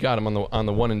got him on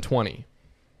the 1 in 20,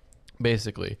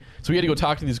 basically. So we had to go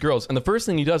talk to these girls. And the first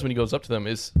thing he does when he goes up to them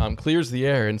is clears the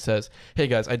air and says, hey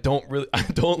guys, I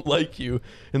don't like you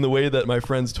in the way that my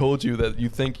friends told you that you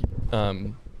think,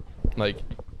 like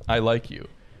I like you.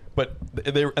 But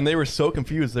they were so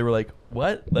confused. They were like,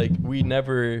 "What? Like we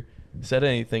never said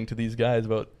anything to these guys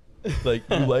about like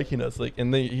you liking us." Like,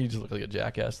 and he just looked like a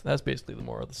jackass. That's basically the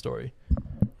moral of the story.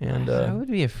 And I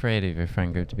would be afraid of your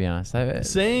friend group, to be honest.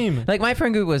 Same. Like my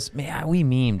friend group was, man, we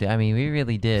memed. I mean, we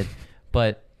really did.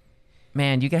 But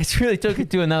man, you guys really took it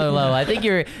to another level. I think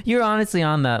you're honestly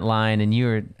on that line, and you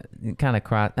were kind of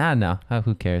cross. I don't know.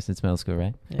 Who cares? It's middle school,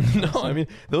 right? No, I mean,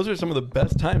 those are some of the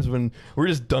best times when we're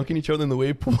just dunking each other in the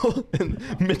wave pool, and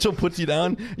Mitchell puts you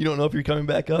down. You don't know if you're coming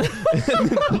back up.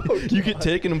 You get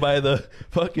taken by the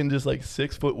fucking just like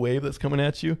 6-foot wave that's coming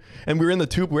at you. And we were in the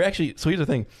tube. So here's the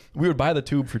thing. We would buy the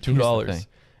tube for $2,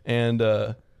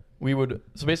 and we would.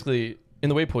 So basically, in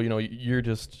the wave pool, you're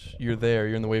there.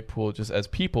 You're in the wave pool just as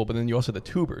people, but then you also have the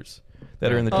tubers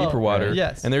that are in the deeper water,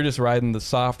 yes. And they're just riding the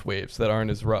soft waves that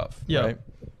aren't as rough, right?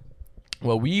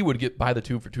 Well, we would buy the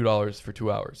tube for $2 for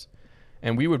 2 hours,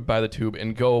 and we would buy the tube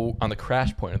and go on the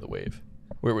crash point of the wave,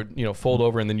 where it would fold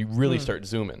over, and then you really start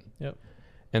zooming. Yep.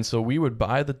 And so we would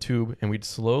buy the tube, and we'd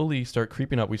slowly start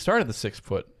creeping up. We started the 6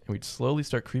 foot, and we'd slowly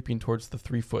start creeping towards the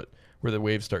 3 foot, where the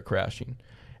waves start crashing.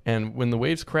 And when the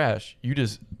waves crash, you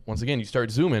just once again you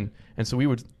start zooming, and so we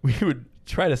would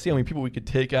try to see how many people we could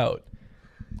take out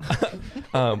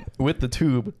with the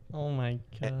tube. Oh my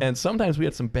God! And sometimes we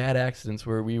had some bad accidents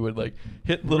where we would like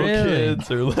hit little kids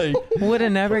or like would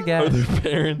have never or their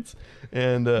parents.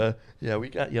 And we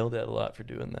got yelled at a lot for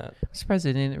doing that. I'm surprised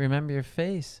they didn't remember your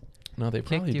face. No, they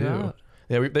probably you do. out.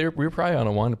 Yeah, we were probably on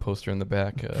a wanted poster in the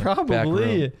back. Back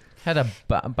Probably. room. Had a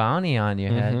bounty on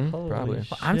your head. Mhm, probably. Holy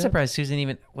Well, I'm shit. surprised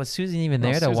Susan was Susan even No,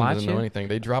 there to Susan watch doesn't know it? anything.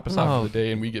 They drop us off Oh. for the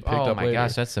day, and we get picked Oh up my later.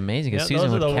 gosh, that's amazing. Yeah, Because those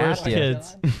Susan are the would cap worst you.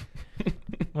 kids.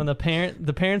 When the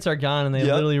parents are gone and they Yep.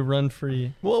 literally run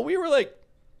free. Well, we were like,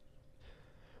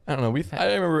 I don't know. I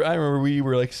remember we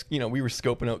were like, we were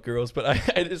scoping out girls, but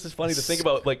it's just funny to think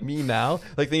about like me now,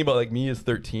 like thinking about like me as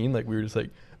 13, like we were just like,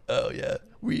 oh yeah,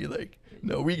 we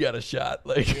got a shot,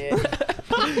 like,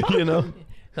 you know.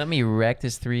 Let me wreck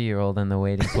this 3-year-old in the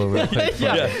waiting pool real quick.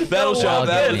 Yeah. That'll show Wild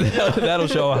that'll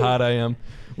show how hot I am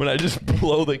when I just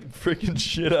blow the freaking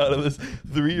shit out of this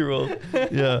 3-year-old.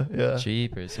 Yeah.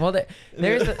 Jeepers. Well,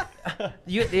 there's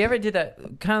you ever did that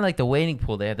kind of like the wading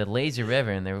pool? They had the lazy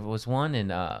river, and there was one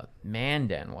in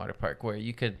Mandan Water Park where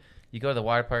you go to the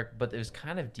water park, but it was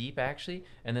kind of deep actually,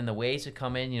 and then the waves would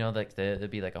come in, like there'd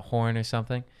be like a horn or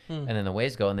something, and then the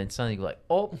waves go, and then suddenly you go like,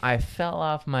 oh, I fell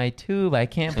off my tube, I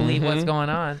can't believe what's going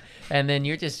on, and then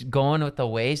you're just going with the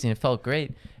waves, and it felt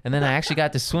great. And then I actually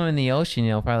got to swim in the ocean,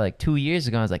 probably like 2 years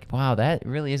ago. I was like, wow, that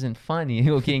really isn't fun,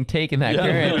 getting taken that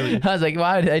current. I was like,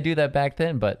 why did I do that back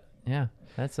then? But yeah,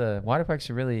 that's water parks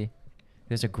are really.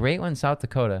 There's a great one in South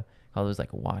Dakota called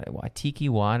Waitiki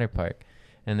Water Park,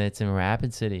 and it's in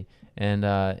Rapid City. And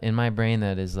in my brain,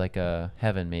 that is like a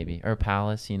heaven, maybe, or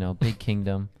palace, big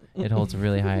kingdom. It holds a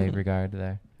really high regard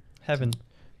there. Heaven.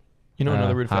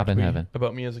 Another weird fact hop in heaven.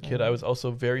 about me as a kid, I was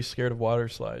also very scared of water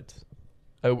slides.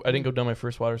 I didn't go down my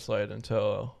first water slide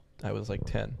until I was like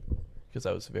 10 because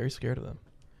I was very scared of them.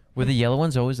 Were the yellow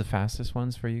ones always the fastest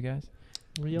ones for you guys?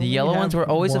 We The only yellow ones have were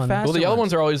always the one. fastest. Well, the yellow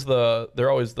ones are always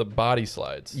the body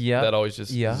slides Yep. that always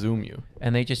just Yeah. zoom you.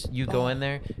 And you go in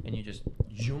there and you just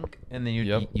junk, and then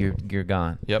Yep. you're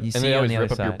gone. Yep. You And see they you on always the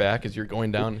rip other up your side. back as you're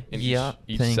going down, and Yep.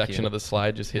 each Thank section you. of the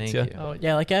slide just hits Thank you. you. Oh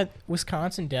yeah, like at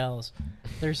Wisconsin Dells,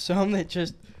 there's some that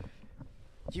just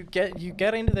you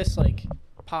get into this like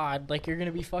pod, like you're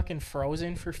gonna be fucking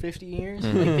frozen for 50 years.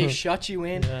 Mhm. Like they shut you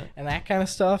in Yeah. and that kind of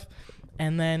stuff,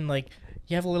 and then like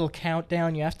you have a little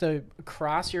countdown. You have to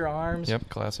cross your arms Yep,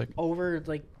 classic. over,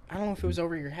 like, I don't know if it was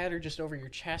over your head or just over your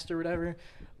chest or whatever,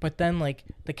 but then like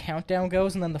the countdown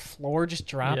goes and then the floor just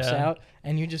drops Yeah. out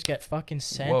and you just get fucking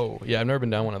sent. Whoa. Yeah, I've never been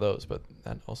down one of those, but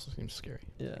that also seems scary.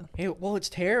 Yeah. Well, it's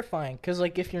terrifying because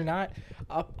like if you're not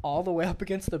up all the way up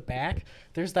against the back,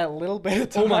 there's that little bit of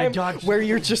time Oh my God. where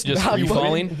you're just Just not free moving.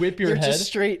 falling? Whip your You're head. just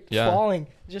straight Yeah. falling,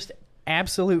 just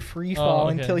absolute free fall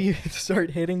okay. until you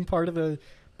start hitting part of the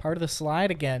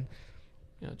slide again.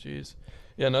 Yeah, jeez.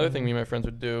 Yeah, another thing me and my friends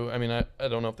would do, I mean, I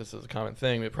don't know if this is a common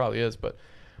thing, it probably is, but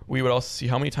we would also see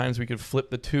how many times we could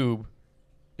flip the tube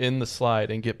in the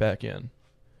slide and get back in.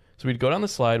 So we'd go down the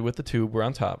slide with the tube, we're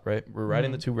on top, right? We're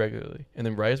riding the tube regularly. And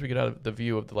then right as we get out of the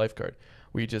view of the lifeguard,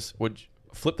 we just would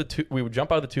flip the tube, we would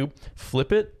jump out of the tube,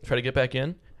 flip it, try to get back in,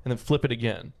 and then flip it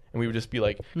again. And we would just be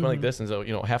like, going like this, and so,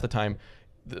 half the time,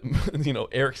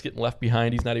 Eric's getting left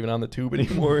behind. He's not even on the tube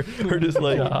anymore. Or just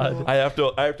like, God. I have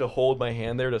to hold my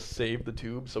hand there to save the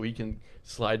tube so he can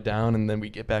slide down, and then we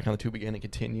get back on the tube again and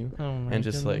continue. Oh my And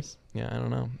just goodness. I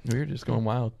don't know. We were just going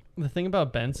wild. The thing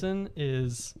about Benson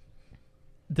is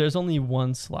there's only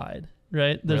one slide,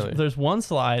 right? Really? There's one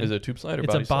slide. Is it a tube slide or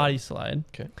It's body a body slide.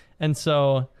 Okay. And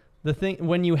so the thing,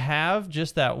 when you have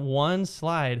just that one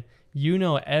slide,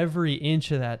 every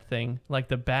inch of that thing, like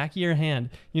the back of your hand,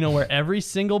 where every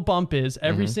single bump is,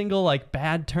 every single like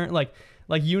bad turn, like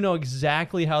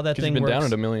exactly how that Because thing you've been works.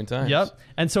 down it a million times. Yep.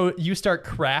 And so you start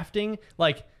crafting,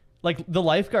 like the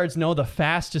lifeguards know the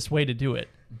fastest way to do it.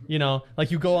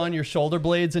 Like you go on your shoulder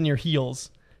blades and your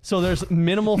heels. So there's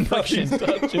minimal friction.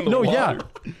 Touching the No, water.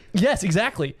 yeah. Yes,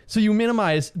 exactly. So you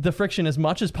minimize the friction as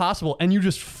much as possible and you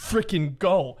just freaking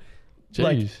go.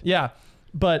 Like, Jeez. yeah.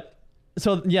 But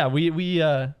so yeah, we You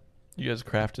guys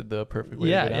crafted the perfect way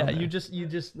to yeah, get down yeah,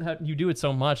 there. you do it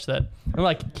so much that and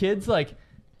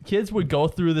kids would go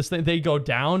through this thing. They'd go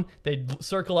down, they'd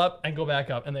circle up and go back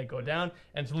up, and they'd go down,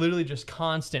 and it's literally just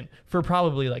constant for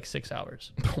probably like 6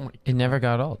 hours. Oh my It never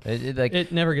got old.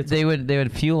 It never gets. They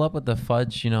would fuel up with the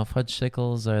fudge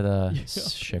sickles or the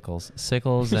sickles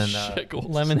and Shickles.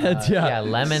 lemon heads, yeah.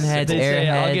 lemon heads, They say,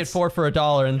 airheads. I'll get 4 for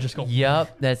 $1 and just go.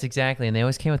 Yep, that's exactly. And they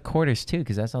always came with quarters too,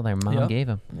 because that's all their mom Yep. gave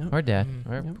them, Yep. or dad,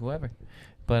 or Yep. whoever.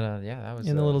 But yeah, that was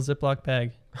In the little Ziploc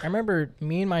bag. I remember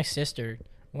me and my sister,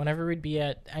 whenever we'd be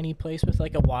at any place with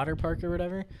like a water park or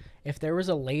whatever, if there was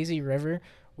a lazy river,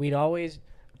 we'd always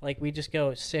we'd just go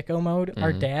sicko mode.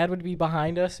 Our dad would be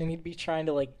behind us and he'd be trying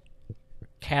to like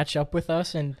catch up with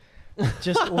us and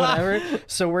just whatever.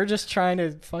 So we're just trying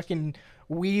to fucking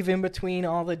weave in between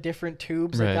all the different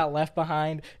tubes Right. that got left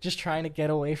behind, just trying to get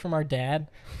away from our dad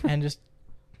and just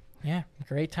Yeah,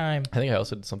 great time. I think I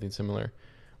also did something similar,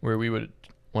 where we would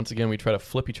once again we try to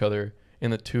flip each other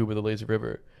in the tube of the lazy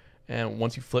river, and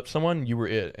once you flip someone, you were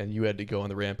it, and you had to go on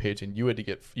the rampage, and you had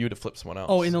to flip someone else.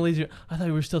 Oh, in the lazy. I thought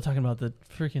we were still talking about the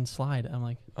freaking slide. I'm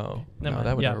like, Oh, Never no, mind.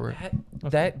 that would Yeah. never work.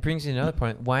 That brings me to another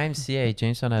point. YMCA,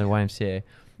 Jamestown had a YMCA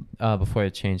before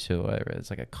it changed to whatever. It's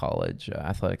like a college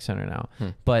athletic center now.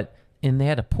 But they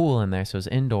had a pool in there, so it was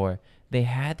indoor. They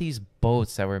had these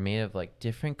boats that were made of like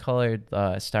different colored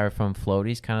styrofoam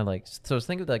floaties, kind of like, so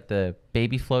think of like the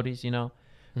baby floaties,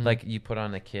 like you put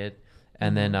on a kid,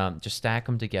 and then just stack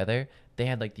them together. They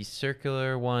had like these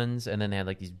circular ones, and then they had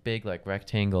like these big like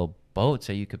rectangle boats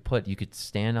that you could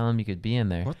stand on them, you could be in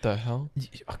there. What the hell?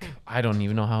 I don't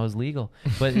even know how it was legal,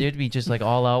 but it'd be just like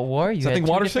all out war. You Something had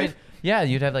water different- safe? Yeah,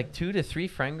 you'd have like 2 to 3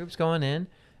 friend groups going in.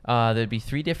 There'd be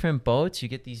 3 different boats. You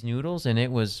get these noodles, and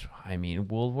it was,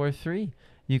 World War III.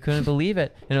 You couldn't believe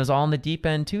it, and it was all in the deep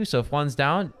end too. So if one's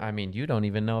down, you don't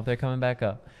even know if they're coming back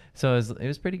up. So it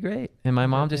was pretty great. And my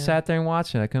mom just sat there and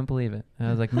watched it. I couldn't believe it. And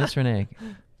I was like, Miss Renee,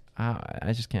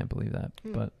 I just can't believe that.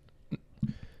 But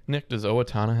Nick, does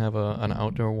Owatonna have an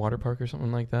outdoor water park or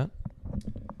something like that?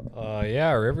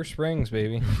 Yeah, River Springs,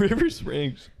 baby. River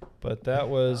Springs. But that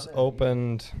was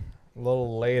opened a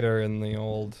little later in the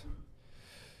old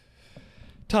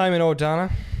time in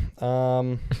Owatonna.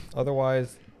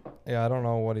 Otherwise, yeah, I don't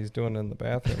know what he's doing in the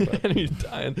bathroom. But And he's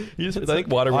dying. I think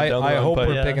water went down the I wrong hope pipe.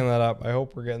 we're picking that up. I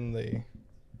hope we're getting the...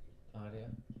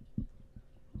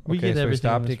 we Okay, get so he everything.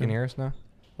 stopped. in He this can room. hear us now?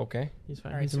 Okay. He's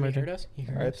fine. All right, He's so you emerging. heard us? You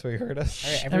heard All right, us? so he heard us.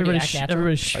 All right, Everybody, act natural.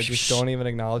 everybody. I just don't even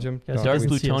acknowledge him. Yes, Don't Dark Dark we-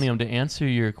 Blue Plutonium, to answer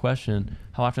your question,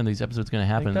 how often are these episodes going to I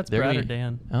happen? think that's They're Brad gonna- or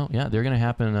Dan. Oh, yeah. They're going to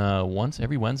happen once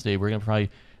every Wednesday. We're going to I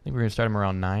think we're going to start them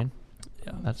around 9.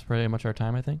 Yeah, That's pretty much our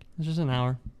time, I think. it's just an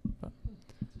hour.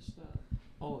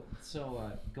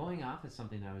 going off of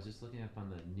something I was just looking up on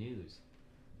the news.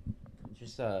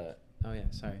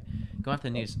 Go off the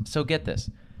news. So get this.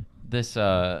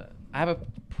 I have a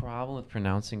problem with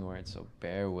pronouncing words, so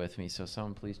bear with me. So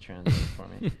someone please translate for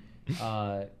me.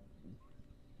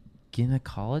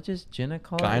 Gynecologist?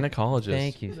 Gynecologist.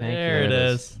 Thank you. There it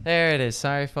is. There it is.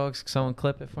 Sorry, folks. Someone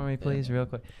clip it for me, please, real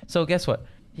quick. So guess what?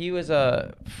 He was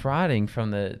frauding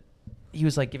from the... He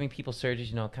was like giving people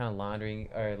surgeries, kind of laundering,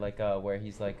 or like where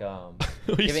he's like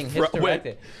giving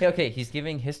hysterectomy. Okay, he's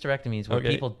giving hysterectomies where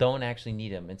people don't actually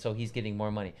need him, and so he's getting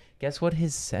more money. Guess what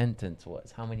his sentence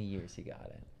was? How many years he got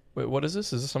in? Wait, what is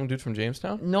this? Is this some dude from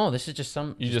Jamestown? No, this is just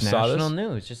some You just saw national this?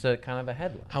 news, just a kind of a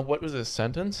headline. What was his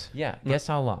sentence? Yeah, guess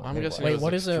how long? I'm it guessing was. it Wait, was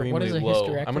what is a extremely low.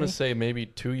 I'm going hysterectomy? to say maybe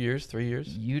 2 years, 3 years.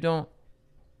 You don't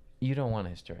want a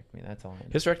hysterectomy. That's all. I know.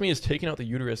 Hysterectomy is taking out the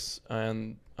uterus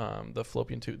and the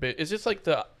fallopian tube. It's just like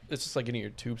getting your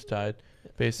tubes tied,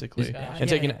 basically,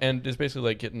 and it's basically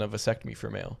like getting a vasectomy for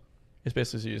a male. It's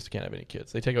basically you just can't have any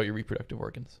kids. They take out your reproductive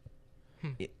organs.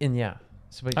 And yeah,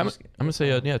 so but I'm you gonna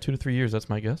say 2 to 3 years. That's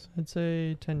my guess. I'd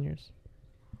say 10 years.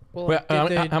 Well, Wait,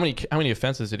 did how many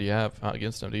offenses did he have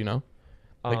against him? Do you know?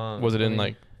 Like, was it in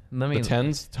like let me the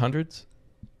tens, hundreds?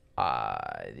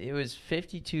 It was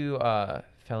 52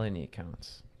 felony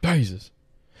counts. Jesus.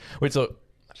 Wait, so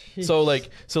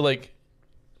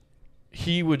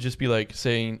he would just be like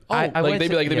saying, oh, they'd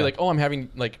be like, oh, I'm having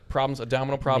like problems,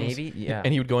 abdominal problems. Maybe, yeah.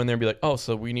 And he would go in there and be like, oh,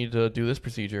 so we need to do this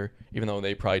procedure, even though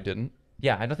they probably didn't.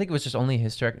 Yeah, I don't think it was just only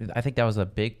hysterectomy. I think that was a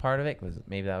big part of it, because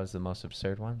maybe that was the most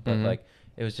absurd one. But like,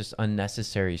 it was just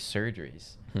unnecessary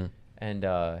surgeries. And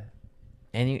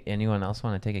anyone else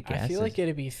want to take a guess? I feel like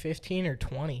it'd be 15 or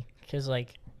 20, because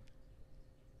like.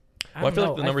 Well, I feel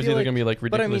like the number's either going to be like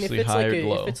ridiculously high or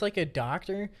low. If it's like a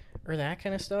doctor or that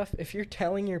kind of stuff, if you're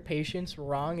telling your patients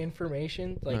wrong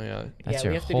information, like, That's we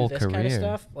your have to whole do this kind of career.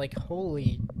 stuff, like,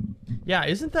 holy, Yeah,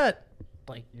 isn't that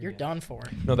like, you're done for.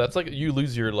 No, that's like you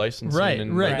lose your license. right?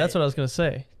 And Right. Right. That's what I was gonna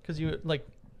say. Because you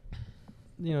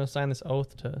sign this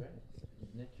oath to.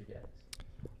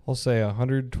 I'll say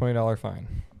 $120 fine.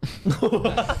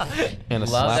 And a Love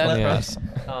slap on the that. ass.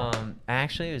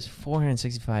 Actually, it was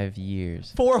 465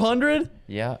 years. 400.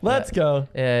 Yeah. Let's go.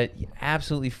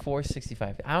 Absolutely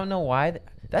 465. I don't know why.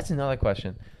 That's another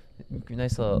question.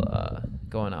 Nice little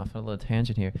going off on a little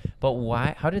tangent here. But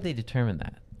why? How did they determine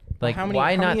that? Like, How many,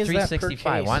 why how not many is that per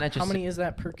 365? case? Why not just? How many is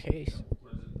that per case?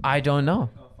 I don't know.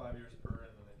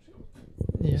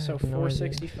 Yeah, So I have no idea.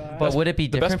 465. But would it be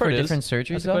the best different for part is- different surgeries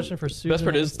That's a though? question for The Susan. best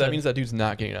part is that instead. means that dude's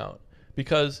not getting out,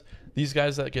 because these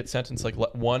guys that get sentenced like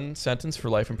one sentence for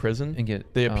life in prison, And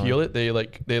get- they oh. appeal it. They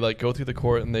go through the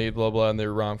court and they blah blah and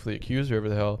they're wrongfully accused or whatever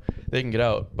the hell. They can get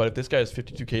out. But if this guy has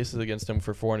 52 cases against him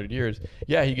for 400 years,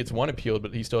 yeah, he gets one appealed,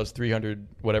 but he still has 300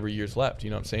 whatever years left. You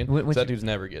know what I'm saying? Wouldn't So that you- dude's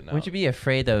never getting out. Wouldn't you be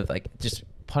afraid of like just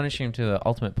punishing him to the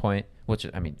ultimate point, which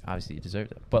I mean, obviously he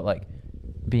deserved it, but like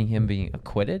being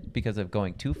acquitted because of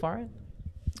going too far.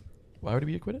 Why would he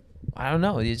be acquitted? I don't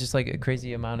know. It's just like a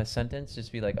crazy amount of sentence.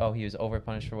 Just be like, oh, he was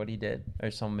overpunished for what he did, or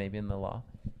some maybe in the law.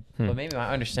 But maybe my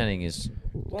understanding is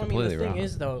Well, I mean, completely the thing wrong.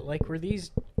 is though, like, were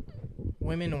these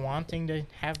women wanting to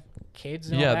have kids?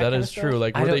 And all Yeah, that that kind is of true. stuff?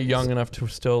 Like, I were they don't- young enough to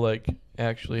still like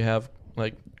actually have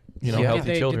like Yeah. healthy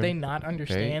did they, children? Did they not very,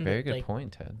 understand very that good like,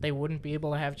 point, Ted. they wouldn't be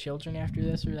able to have children after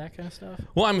this or that kind of stuff?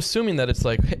 Well, I'm assuming that it's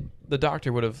like, hey, the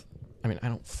doctor would have. I mean, I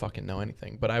don't fucking know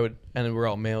anything, but I would, and we're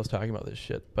all males talking about this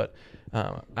shit, but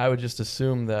I would just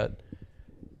assume that,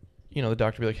 the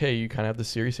doctor would be like, hey, you kind of have this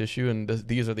serious issue, and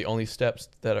these are the only steps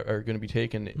that are going to be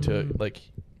taken to, like,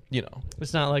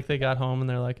 It's not like they got home and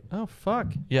they're like, oh, fuck.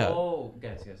 yeah. Oh,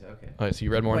 guys, okay. All right, so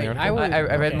you read more in the Wait, article? I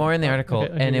I read okay. more in the article,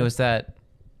 Okay, okay, and it yeah. was that.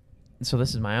 So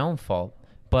this is my own fault,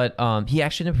 but he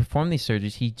actually didn't perform these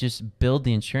surgeries. He just billed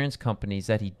the insurance companies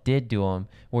that he did do them,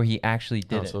 where he actually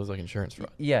did Oh, it. so it was like insurance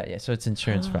fraud. Yeah. So it's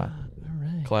insurance fraud. All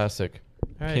right. Classic.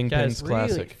 All right, Kingpin's guys.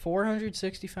 classic. Really?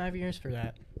 465 years for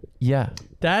that. Yeah.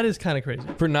 That is kind of crazy.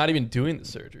 For not even doing the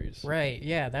surgeries. Right.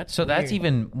 Yeah. That's So that's weird.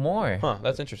 even more. Huh,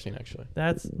 that's interesting, actually.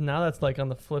 That's like on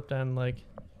the flipped end, like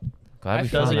Glad I we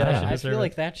feel, does found he that actually out. I deserve feel it?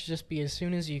 like that should just be as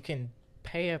soon as you can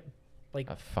pay a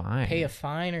Fine. pay a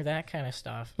fine or that kind of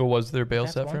stuff. But was there bail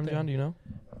That's set for one him, thing. John? Do you know?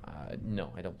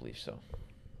 No, I don't believe so.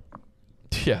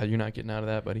 Yeah, you're not getting out of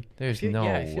that, buddy. There's I feel, no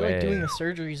yeah, I feel way. like doing the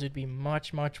surgeries would be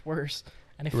much, much worse.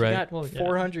 And if Right. you got Well, yeah.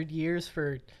 400 years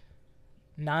for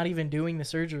not even doing the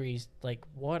surgeries, like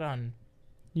what on?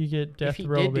 you get death if he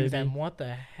row, did baby. do them, what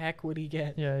the heck would he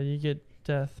get? Yeah, you get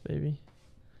death, baby.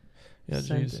 Yeah, jeez.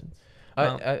 Sentence.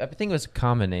 I think it was a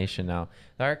combination now.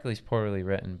 The article is poorly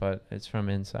written, but it's from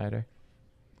Insider.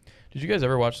 Did you guys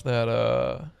ever watch that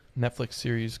Netflix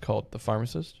series called The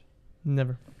Pharmacist?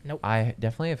 Never. I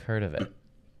definitely have heard of it,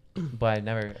 but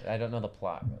I don't know the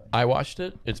plot. Really. I watched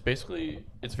it. It's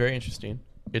very interesting.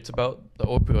 It's about the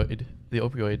opioid.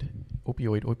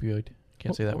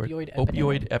 Can't say that word.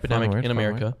 Opioid Epidemic word, in fun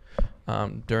America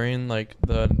during like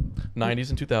the 90s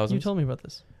and 2000s. You told me about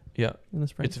this Yeah, in the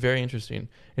spring. it's very interesting.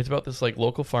 It's about this like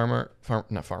local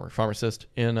pharmacist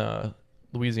in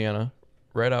Louisiana,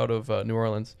 right out of New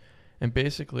Orleans, and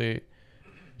basically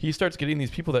he starts getting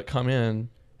these people that come in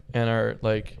and are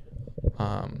like,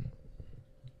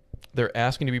 they're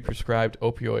asking to be prescribed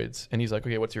opioids, and he's like,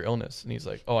 okay, what's your illness? And he's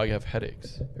like, oh, I have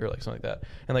headaches or like something like that.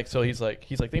 And like, so he's like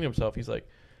thinking to himself, he's like,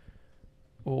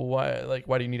 well,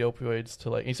 why do you need opioids to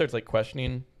like? And he starts like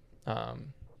questioning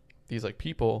these like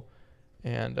people,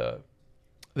 and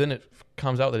then it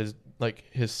comes out that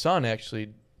his son actually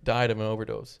died of an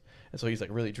overdose, and so he's like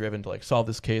really driven to like solve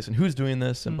this case and who's doing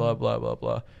this and blah blah blah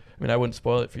blah. I mean, I wouldn't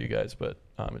spoil it for you guys, but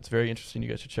it's very interesting. You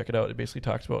guys should check it out. It basically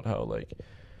talks about how like,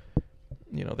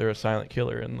 they're a silent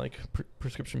killer, and like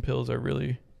prescription pills are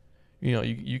really,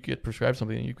 you get prescribed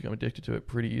something and you become addicted to it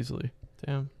pretty easily.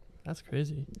 Damn, that's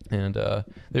crazy. And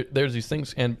there's these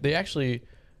things, and they actually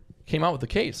came out with the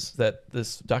case that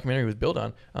this documentary was built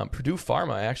on. Purdue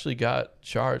Pharma actually got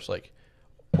charged like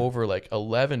over like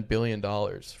 $11 billion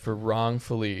for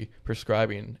wrongfully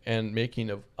prescribing and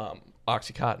making of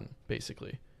OxyContin,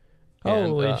 basically.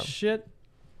 Holy And, shit.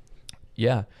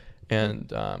 yeah.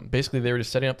 And basically they were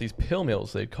just setting up these pill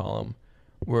mills, they'd call them,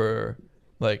 where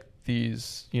like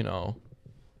these,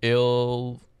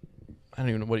 ill, I don't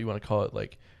even know what you want to call it,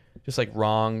 like just like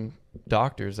wrong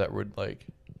doctors that would like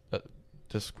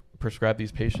just prescribe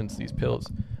these patients these pills.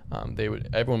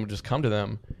 Everyone would just come to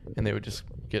them and they would just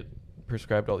get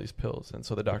prescribed all these pills. And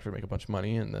so the doctor would make a bunch of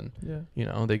money, and then,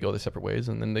 Yeah, they go their separate ways,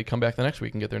 and then they come back the next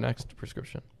week and get their next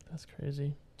prescription. that's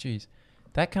crazy. Jeez,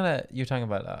 that kind of you're talking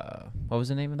about. What was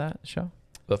the name of that show?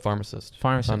 The Pharmacist.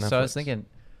 Pharmacy. on So I was Netflix. thinking,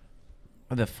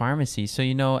 the pharmacy. So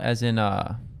as in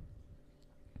what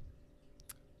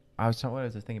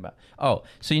was I thinking about? Oh,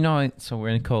 so so we're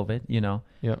in COVID.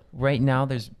 Yeah. Right now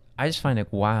I just find it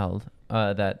wild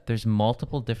that there's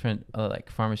multiple different like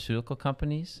pharmaceutical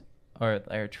companies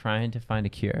are trying to find a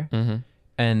cure, Mm-hmm.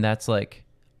 and that's like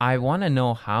I want to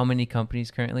know how many companies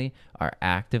currently are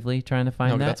actively trying to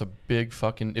find No, that. that's a big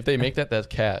fucking. If they make that, that's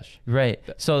cash. Right.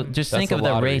 So just that's think the of the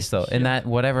lottery. race though. In that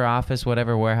whatever office,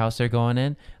 whatever warehouse they're going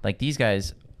in, like these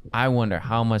guys, I wonder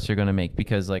how much they're going to make,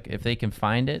 because like if they can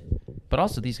find it, but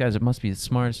also these guys must be the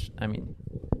smartest. I mean,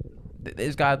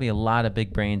 there's got to be a lot of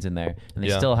big brains in there, and they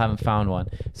Yeah. still haven't found one.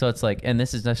 So it's like, and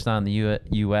this is just not in the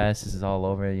U.S. This is all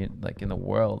over, like in the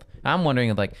world. I'm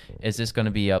wondering, like, is this going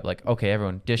to be up like, okay,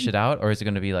 everyone dish it out, or is it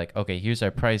going to be like, okay, here's our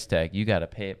price tag, you got to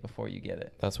pay it before you get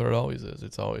it? That's what it always is.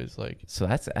 It's always like, So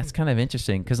that's kind of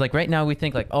interesting, because like right now we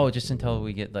think like, oh, just until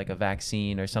we get like a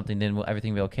vaccine or something, then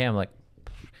everything will be okay. I'm like,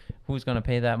 who's going to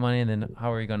pay that money, and then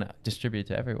how are you going to distribute it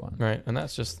to everyone? Right, and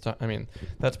that's just, I mean,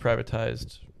 that's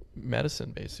privatized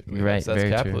medicine, basically. Right, That's very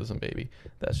true. capitalism, baby.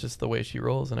 That's just the way she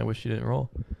rolls, and I wish she didn't roll.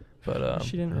 But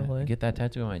She didn't roll it. Get that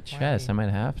tattoo on my chest. I might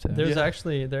have to. There's Yeah.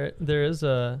 actually there is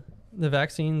the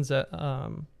vaccines that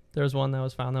there's one that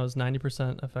was found that was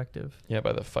 90% effective. yeah,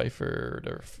 by the Pfizer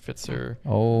or Pfizer,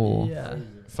 Oh, Yeah.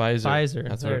 Pfizer.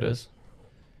 That's what it is.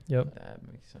 Yep. that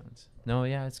makes sense. No,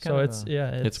 yeah, it's kind So of it's yeah,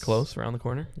 It's close around the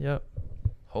corner. Yep.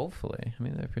 hopefully. I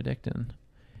mean, they're predicting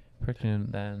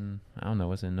then, I don't know,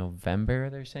 was it November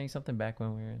they're saying something back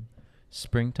when we were in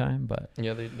springtime, but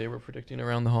Yeah, they were predicting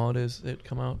around the holidays it'd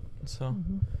come out. So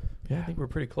yeah, I think we're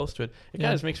pretty close to it. It kind Yeah.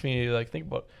 of just makes me like think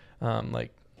about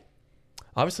like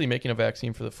obviously making a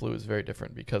vaccine for the flu is very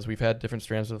different because we've had different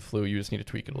strands of the flu. You just need to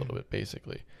tweak it a little bit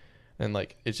basically. And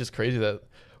like it's just crazy that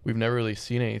we've never really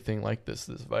seen anything like this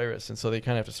virus, and so they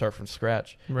kind of have to start from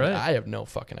scratch. Right. Like, I have no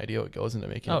fucking idea what goes into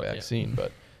making Oh, a yeah. vaccine,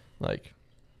 but like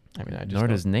I mean, I just nor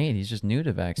don't- does Nate. He's just new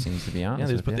to vaccines, to be honest. yeah,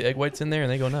 they just with put you. the egg whites in there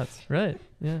and they go nuts. Right.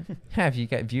 Yeah. Yeah, if you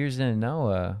got viewers didn't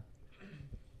know,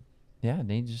 yeah,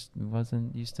 Nate just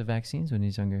wasn't used to vaccines when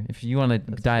he's younger. If you want to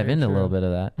That's dive very into a little true. bit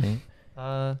of that, Nate,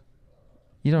 Uh.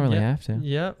 you don't really Yeah. have to.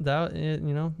 Yep. That it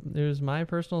was my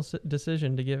personal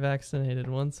decision to get vaccinated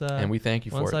once. And we thank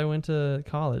you for once it. I went to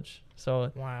college.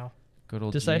 So Wow. Good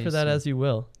old decipher that GAC. as you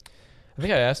will. I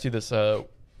think I asked you this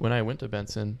when I went to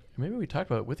Benson. Maybe we talked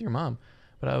about it with your mom,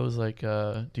 but I was like,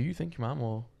 "Do you think your mom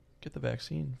will get the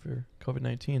vaccine for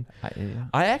COVID-19?" Yeah.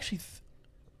 I actually,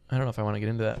 I don't know if I want to get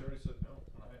into that.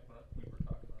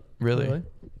 Really?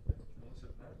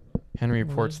 Henry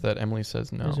reports that Emily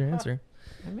says no. There's your answer.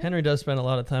 Henry does spend a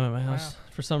lot of time at my house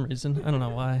for some reason. I don't know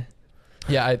why.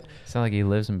 Yeah, It's not like he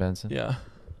lives in Benson. yeah,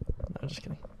 No, I'm just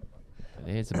kidding. But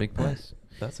hey, it's a big place.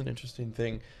 that's an interesting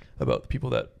thing about the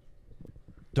people that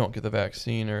don't get the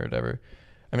vaccine or whatever.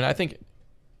 I mean,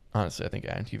 honestly, I think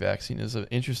anti-vaccine is an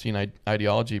interesting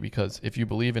ideology because if you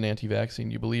believe in anti-vaccine,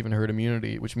 you believe in herd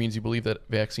immunity, which means you believe that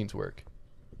vaccines work,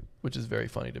 which is very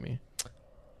funny to me.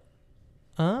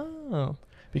 Oh.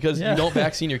 Because Yeah. you don't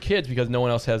vaccine your kids because no one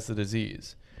else has the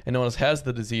disease. And no one else has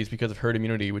the disease because of herd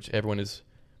immunity, which everyone is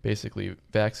basically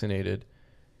vaccinated.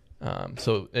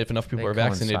 So if enough people They are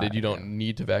vaccinated, coincide, you don't yeah.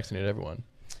 need to vaccinate everyone.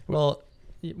 Well,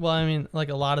 I mean, like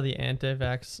a lot of the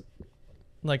anti-vax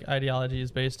like ideology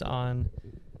is based on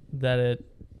that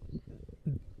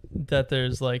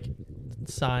there's like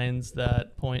signs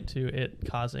that point to it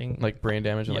causing Like brain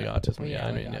damage and Yeah. like autism. Well, Yeah,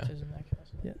 I like mean, yeah. autism, that kind of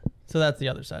stuff. Yeah. So that's the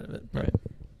other side of it. Right.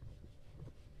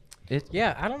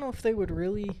 Yeah, I don't know if they would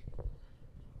really.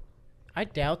 I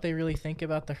doubt they really think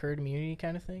about the herd immunity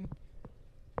kind of thing.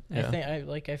 Yeah. I feel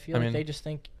I like mean- they just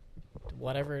think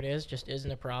whatever it is just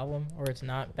isn't a problem, or it's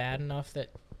not bad enough that.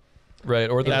 Right.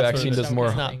 Or the That's what vaccine it is. does more.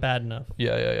 It's not bad enough.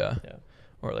 Yeah. Yeah.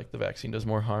 Or like the vaccine does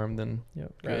more harm than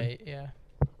Yep. good. Right. Yeah.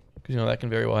 Because that can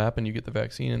very well happen. You get the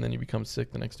vaccine and then you become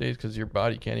sick the next day because your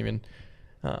body can't even,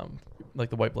 like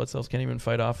the white blood cells can't even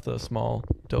fight off the small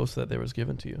dose that there was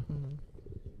given to you, Mhm.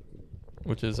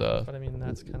 which is But I mean,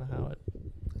 that's kind of how it.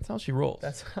 that's how she rolls.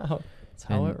 That's how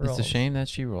And it rolls. It's a shame that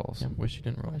she rolls. Yeah, wish she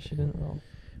didn't roll. Why she didn't roll.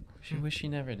 She wish she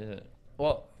never did it.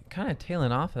 Well, kind of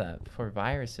tailing off of that, for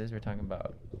viruses, we're talking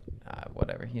about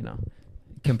whatever,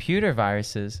 computer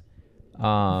viruses.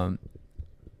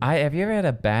 Have you ever had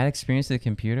a bad experience with a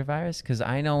computer virus? Because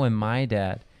I know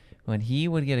when he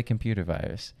would get a computer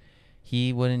virus,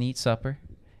 he wouldn't eat supper.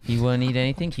 He wouldn't eat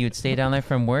anything. He would stay down there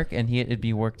from work, and it'd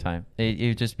be work time. It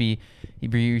would just be,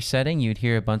 he'd be resetting. You'd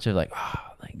hear a bunch of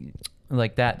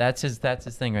like that. That's his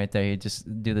thing right there. He'd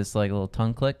just do this like little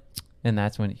tongue click, and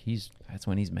that's when he's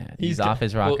mad. He's off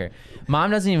his rocker.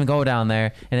 Mom doesn't even go down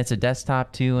there, and it's a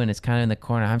desktop too, and it's kind of in the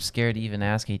corner. I'm scared to even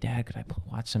ask, "Hey, Dad, could I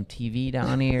watch some TV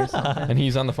down here?" Or something? And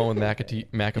he's on the phone with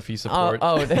McAfee support.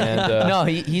 And, and, no,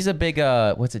 he's a big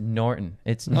what's it, Norton?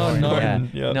 It's Norton.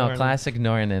 Norton. Yeah. Yeah. No, Norton. classic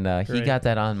Norton, and he Great. got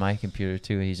that on my computer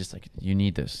too. He's just like, "You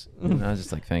need this," and I was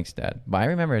just like, "Thanks, Dad." But I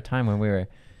remember a time when we were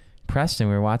Preston,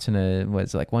 we were watching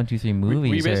 1, 2, 3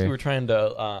 movies. we basically or were trying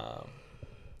to.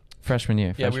 freshman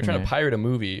year. Yeah, we were freshman trying year. to pirate a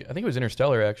movie. I think it was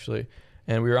Interstellar actually,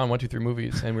 and we were on 1, 2, 3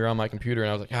 movies, and we were on my computer, and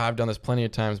I was like, I've done this plenty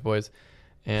of times, boys,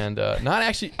 and not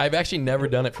actually. I've actually never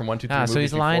done it from 1, 2, 3 movies. So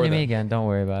he's lying to before me then. again. Don't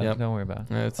worry about Yep. it. Don't worry about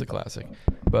it. It's a classic,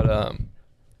 but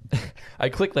I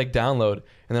clicked like download,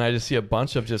 and then I just see a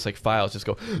bunch of just like files just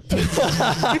go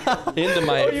into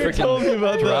my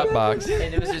freaking Dropbox,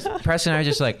 And it was just Preston and I were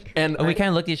just like, and we kind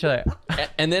of looked at each other.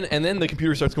 and then the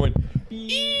computer starts going.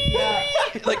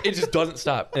 Like it just doesn't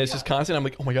stop, and it's just constant. I'm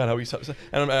like, oh my god, how we stop?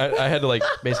 And I had to like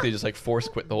basically just like force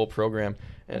quit the whole program,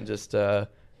 and just I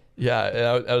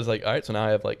was like, all right, so now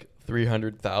I have like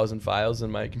 300,000 files in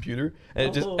my computer, and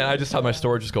I just had my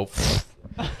storage just go,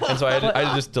 and so I had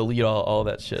to just delete all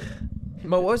that shit.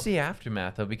 But what was the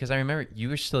aftermath though? Because I remember you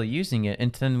were still using it,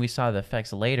 and then we saw the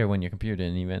effects later when your computer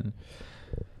didn't even.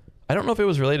 I don't know if it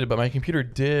was related, but my computer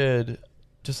did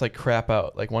just like crap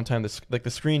out. Like one time, the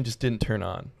screen just didn't turn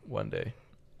on one day.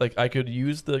 Like I could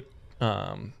use the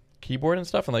keyboard and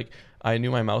stuff, and like I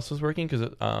knew my mouse was working because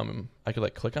I could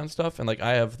like click on stuff, and like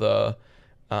I have the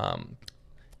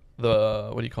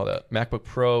what do you call that, MacBook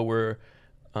Pro, where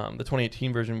the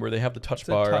 2018 version where they have the touch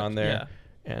bar on there. Yeah.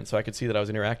 And so I could see that I was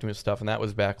interacting with stuff, and that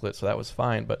was backlit, so that was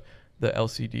fine. But the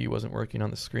LCD wasn't working on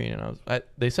the screen, and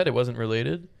they said it wasn't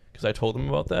related because I told them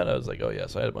about that. I was like, oh yeah,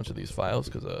 so I had a bunch of these files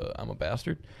because I'm a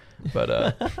bastard.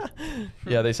 But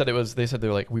yeah, they said it was. They said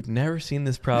they're like, we've never seen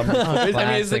this problem. I mean,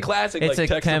 it's the classic. It's like,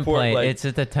 a tech template. support, like, It's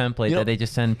a template you know, that they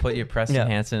just send. Put your Preston Yeah.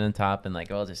 Hansen on top, and like,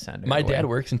 I'll just send it. my away. dad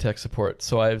works in tech support,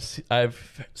 so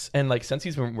I've and like since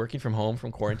he's been working from home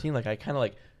from quarantine, like I kind of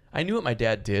like. I knew what my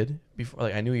dad did before.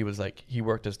 Like I knew he was like he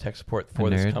worked as tech support for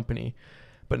this company,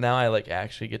 but now I like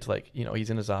actually get to like he's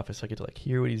in his office. So I get to like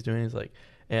hear what he's doing. He's like,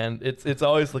 and it's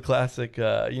always the classic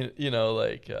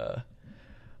like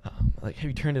have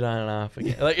you turned it on and off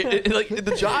again? Like like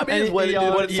the job is what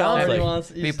it sounds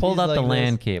like. We pulled out the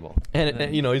LAN cable, and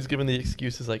he's giving the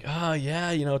excuses like, oh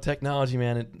yeah, technology,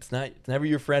 man, it's never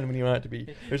your friend when you want it to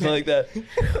be, or something like that.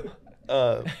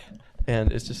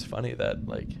 And it's just funny that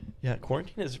like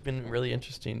quarantine has been really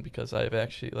interesting because I've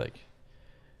actually like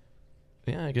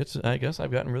I guess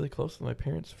I've gotten really close to my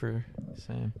parents for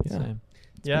same. It's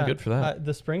been good for that.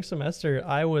 The spring semester,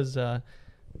 I was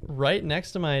right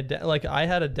next to my like I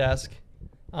had a desk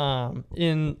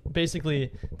in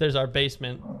basically there's our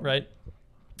basement, right?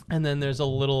 And then there's a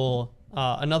little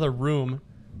another room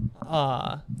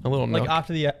a little like nook. off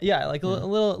to the a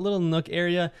little nook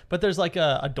area, but there's like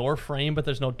a door frame, but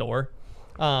there's no door,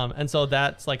 and so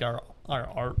that's like our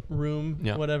art room,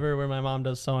 whatever, where my mom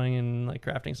does sewing and like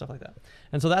crafting, stuff like that.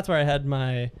 And so that's where I had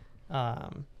my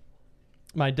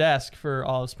my desk for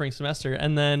all of spring semester,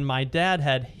 and then my dad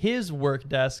had his work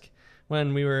desk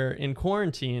when we were in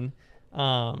quarantine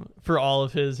for all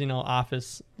of his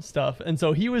office stuff. And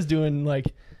so he was doing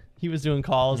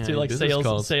calls to like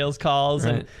sales calls,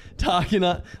 right, and talking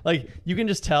like you can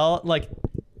just tell like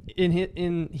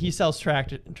he sells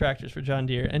tractors for John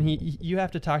Deere, and you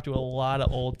have to talk to a lot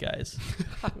of old guys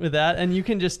with that, and you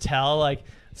can just tell like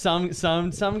some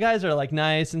guys are like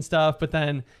nice and stuff, but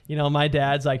then my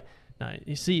dad's like, no,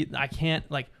 you see, I can't,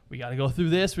 like, we got to go through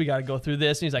this. And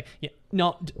he's like, yeah,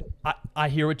 no, I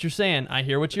hear what you're saying.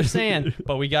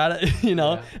 But we got to,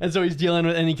 Yeah. And so he's dealing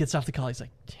with, and he gets off the call. He's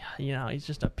like, yeah, he's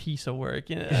just a piece of work.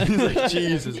 He's like,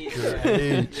 Jesus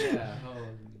Christ.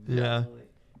 Yeah.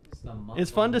 It's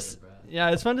fun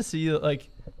to see, like,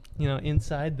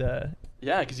 inside the.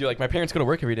 Yeah, because you're like, my parents go to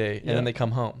work every day, and then they come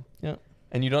home. Yeah.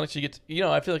 And you don't actually get to,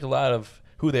 I feel like a lot of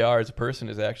who they are as a person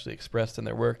is actually expressed in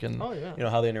their work, and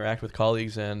how they interact with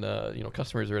colleagues and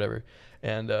customers or whatever.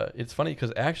 And it's funny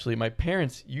because actually my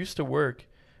parents used to work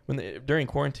during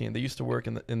quarantine. They used to work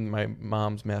in my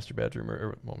mom's master bedroom,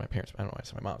 or my parents. I don't know why I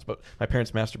said my mom's, but my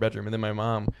parents' master bedroom. And then my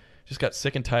mom just got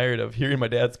sick and tired of hearing my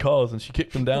dad's calls, and she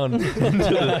kicked him down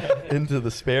into the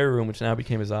spare room, which now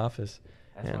became his office.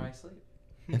 That's where I sleep.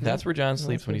 And that's where John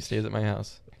sleeps when he stays at my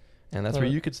house. And that's where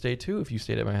you could stay too if you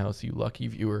stayed at my house, you lucky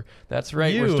viewer. That's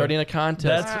right. We're starting a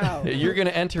contest. Wow. You're going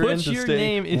to enter in to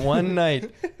stay one night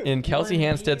in Kelsey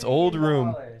Hanstead's old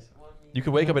room. You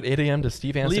could wake up at 8 a.m. to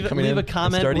Steve Hanstead coming in. Leave a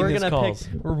comment. Starting We're his gonna calls.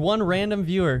 we're one random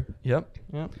viewer. Yep.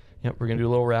 We're going to do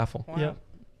a little raffle. Wow. Yep.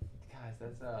 Guys,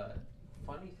 that's a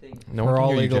funny thing. No one For can all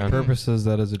hear you, legal John. purposes,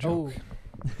 that is a joke.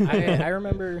 Oh, I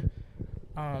remember.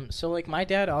 So like my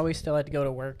dad always still had to go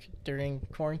to work during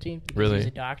quarantine because Really? he's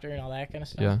a doctor and all that kind of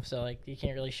stuff. Yeah. So like you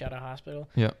can't really shut a hospital.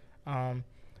 Yeah.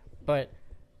 But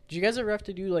did you guys ever have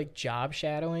to do like job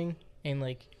shadowing in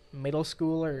like middle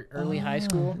school or early high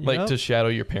school? Like to shadow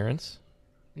your parents?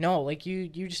 No, like you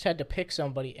just had to pick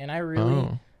somebody, and I really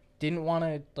didn't want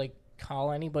to like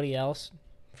call anybody else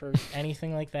for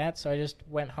anything like that. So I just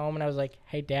went home and I was like,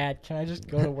 "Hey, Dad, can I just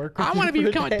go to work with you? I want to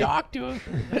become a doctor."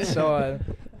 So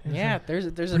yeah, there's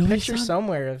a Really, picture son?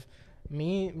 somewhere of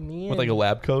me With and like a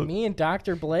lab coat? me and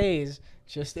Dr. Blaze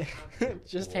just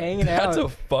hanging out. That's a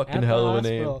fucking at the hell of a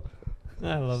name. hospital.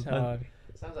 I love that. So,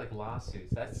 Sounds like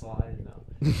lawsuits. That's all I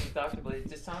know. Dr. Blaze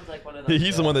just sounds like one of those.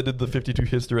 He's the one that did the 52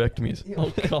 hysterectomies.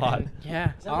 Oh God.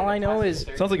 yeah, Sounds all like I a know plastic is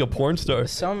surgeon. Sounds like a porn star.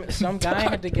 some guy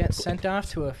had to get sent off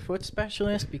to a foot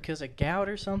specialist because of gout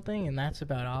or something, and that's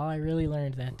about all I really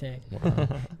learned that day.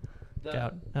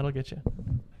 Gout. That'll get you.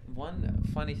 One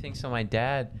funny thing. So my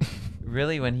dad,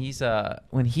 really when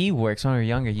he works when we were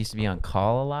younger, he used to be on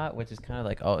call a lot, which is kind of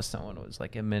like, oh, someone was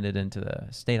like admitted into the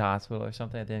state hospital or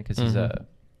something at the end because he's a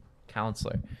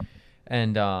counselor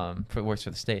and works for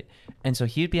the state. And so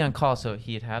he'd be on call, so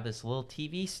he'd have this little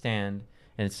TV stand,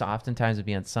 and it's oftentimes would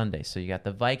be on Sunday. So you got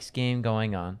the Vikes game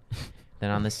going on. Then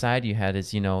on the side you had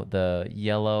his, the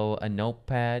yellow a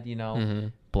notepad,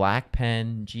 black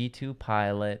pen, G2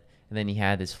 Pilot, and then he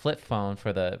had his flip phone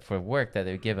for work that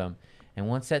they would give him. And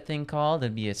once that thing called,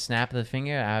 it'd be a snap of the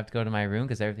finger. I have to go to my room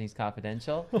because everything's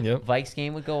confidential. Yep. Vikes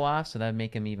game would go off, so that'd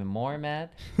make him even more mad.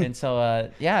 And so,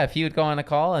 if he would go on a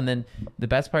call, and then the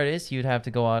best part is he would have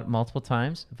to go out multiple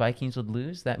times. Vikings would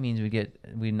lose. That means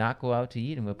we'd not go out to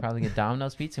eat, and we'd probably get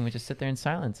Domino's pizza, and we'd just sit there in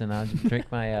silence, and I'd just drink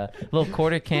my little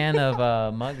quarter can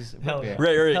of Mugs. Hell yeah.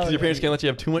 Right. Because your parents can't let you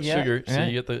have too much sugar, so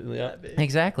right. you get the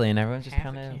Exactly, and everyone's just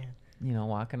Half a kind of can.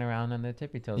 walking around on their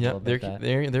tippy toes a Yeah, little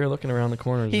bit. they're looking around the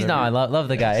corners. He's not. I love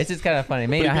the guy. It's just kind of funny.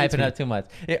 Maybe But I he hype beats it up too much.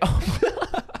 Yeah.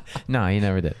 No, he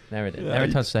never did. Yeah, Never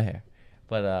touched the hair.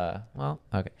 But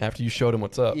okay. After you showed him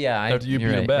what's up. Yeah, After you beat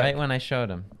you're him right. back. Right when I showed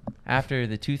him. After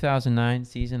the 2009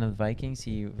 season of the Vikings,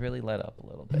 he really let up a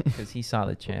little bit because he saw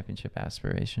the championship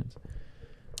aspirations.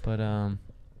 But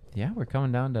we're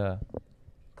coming down to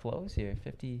close here.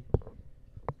 50,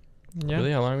 Yeah.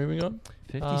 Really? How long have we been going?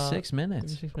 56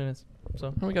 minutes. 56 minutes.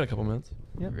 So Oh, we got a couple minutes.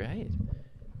 Yep. Right.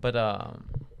 But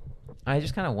I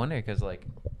just kind of wonder because like,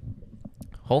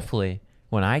 hopefully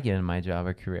when I get in my job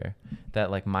or career,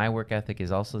 that like my work ethic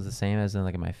is also the same as in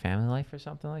like in my family life or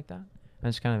something like that. I'm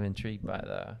just kind of intrigued by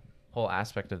the whole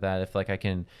aspect of that. If like I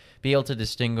can be able to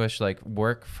distinguish like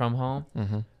work from home,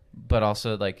 Mm-hmm. but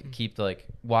also like keep the like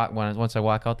once I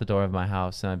walk out the door of my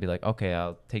house, and I'd be like, okay,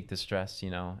 I'll take the stress,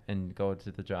 and go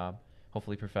to the job,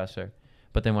 hopefully professor.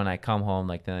 But then when I come home,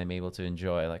 like then I'm able to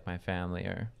enjoy like my family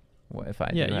or if I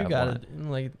do you have gotta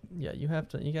one.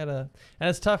 you gotta, and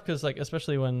it's tough because like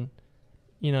especially when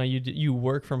you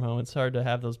work from home, it's hard to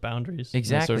have those boundaries.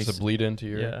 Exactly. It starts to bleed into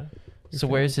your. Yeah. So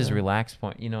where's his relaxed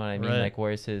point? You know what I mean? Right. Like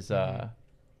where's his 'cause,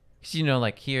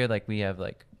 like here, like we have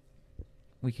like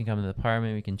we can come to the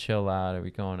apartment, we can chill out, or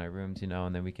we go in our rooms,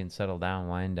 and then we can settle down,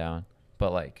 wind down.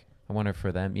 But like I wonder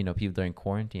for them, people during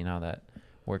quarantine, how that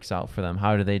works out for them.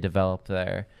 How do they develop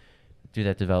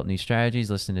develop new strategies,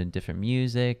 listen to different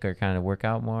music, or kind of work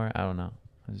out more? I don't know.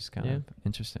 It's just kind of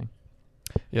interesting.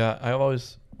 Yeah,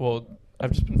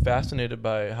 I've just been fascinated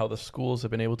by how the schools have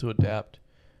been able to adapt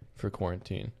for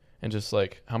quarantine, and just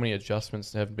like how many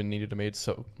adjustments have been needed to made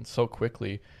so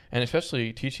quickly, and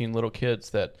especially teaching little kids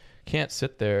that can't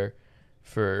sit there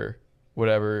for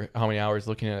how many hours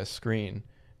looking at a screen,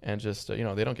 and just they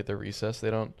don't get their recess.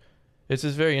 It's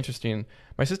just very interesting.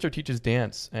 My sister teaches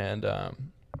dance and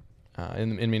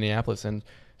in Minneapolis, and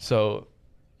so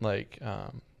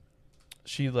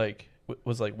she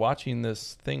was like watching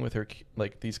this thing with her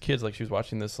these kids, like she was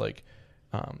watching this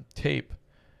tape,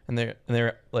 and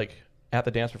they're like at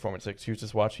the dance performance, like she was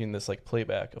just watching this like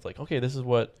playback of like, okay, this is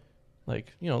what look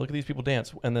at these people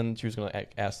dance, and then she was going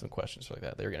to ask them questions like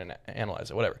that. They were going to analyze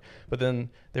it, whatever. But then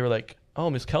they were like, oh,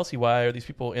 Miss Kelsey, why are these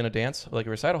people in a dance like a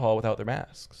recital hall without their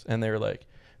masks? And they were like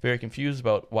very confused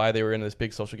about why they were in this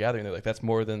big social gathering. They're like, that's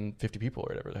more than 50 people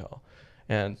or whatever the hell.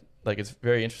 And like it's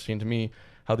very interesting to me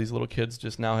how these little kids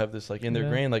just now have this like in their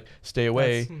brain, like stay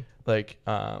away.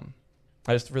 I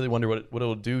just really wonder what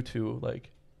it'll do to like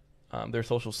their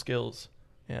social skills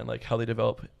and like how they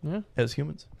develop as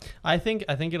humans. I think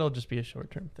it'll just be a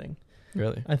short-term thing.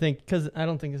 Really? I think because I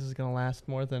don't think this is gonna last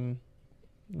more than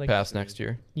like past next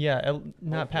year. Yeah,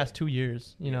 not past 2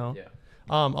 years. Yeah.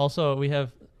 Also, we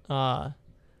have Dark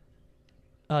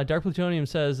Plutonium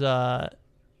says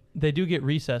they do get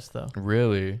recess though.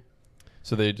 Really?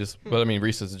 So they just, but I mean,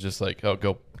 recess is just like, oh,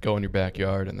 go in your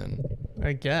backyard and then.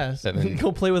 I guess. And then,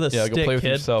 go play with a stick, go play with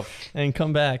kid, yourself. and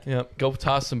come back. Yeah, go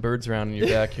toss some birds around in your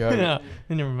backyard. Yeah,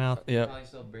 in your mouth. Yeah. Probably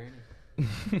still burning.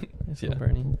 It's still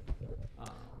burning.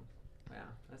 Yeah,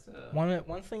 that's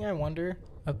One thing I wonder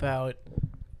about,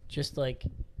 just like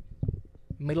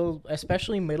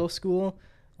especially middle school,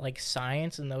 like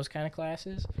science and those kind of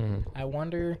classes. Mhm. I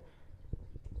wonder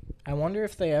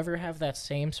if they ever have that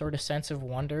same sort of sense of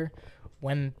wonder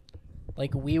when,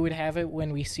 like, we would have it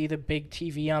when we see the big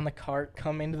TV on the cart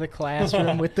come into the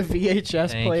classroom with the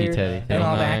VHS Thank you, player Teddy. and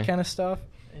all Thank you. that kind of stuff.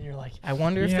 And you're like, I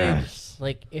wonder yes.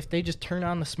 if they just turn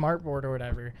on the smart board or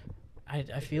whatever.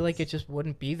 I feel like it just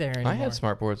wouldn't be there anymore. I had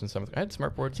smart boards in I had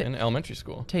smart boards in elementary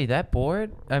school. Tell you that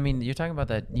board. I mean, you're talking about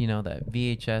that, that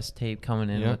VHS tape coming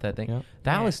in with that thing. Yeah.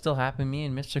 That Yeah. was still happening. Me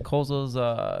and Mr. Kozel's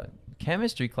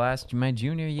chemistry class my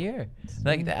junior year.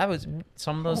 Like that was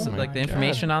some of those Oh my like the God.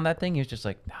 information on that thing. He was just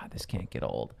like, nah, this can't get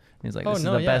old. And he's like, Oh, this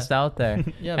no, is the yeah. best out there.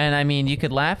 Yeah. And I mean, you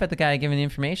could laugh at the guy giving the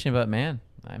information, but man,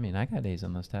 I mean, I got A's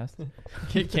on those tests.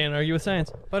 Can't argue with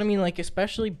science. But I mean, like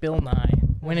especially Bill Nye.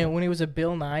 When it was a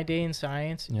Bill Nye day in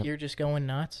science, Yep. you're just going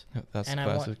nuts. That's And the I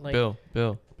want, classic. like- Bill.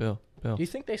 Do you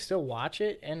think they still watch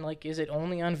it? And like, is it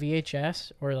only on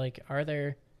VHS or like, are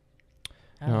there?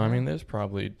 No, don't I know. mean, there's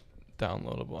probably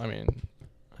downloadable. I mean,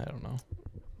 I don't know.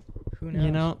 Who knows?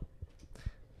 You know,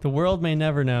 the world may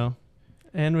never know.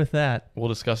 And with that, We'll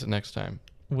discuss it next time.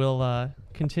 we'll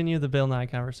continue the Bill Nye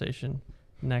conversation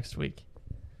next week.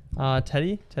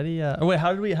 Teddy. Oh wait,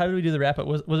 how did we do the wrap up?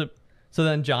 Was it? So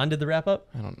then John did the wrap up.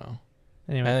 I don't know.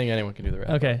 Anyway. I think anyone can do the rap.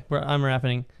 Okay, I'm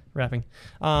wrapping.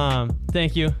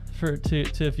 Thank you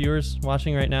to viewers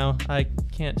watching right now. I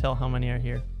can't tell how many are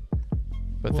here.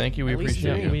 But thank you. We at least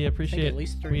appreciate three. you. We appreciate at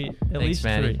least three. At Thanks, least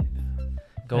Manny. 3.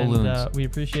 Go And, Loons. we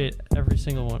appreciate every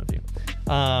single one of you.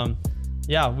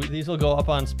 These will go up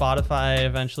on Spotify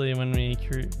eventually when we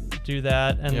do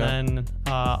that, and Yeah. then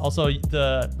also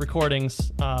the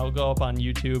recordings will go up on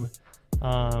YouTube.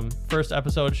 First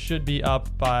episode should be up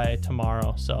by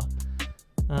tomorrow. So,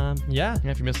 yeah.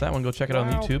 Yeah, if you missed that one, go check it out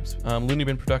on Wow. YouTube's.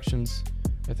 LooneyBin Productions,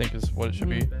 I think is what it should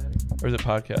be. Or is it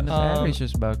podcast? And the battery's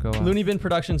just about to go out. LooneyBin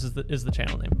Productions is the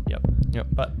channel name. Yep. Yep.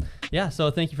 But yeah, so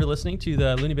thank you for listening to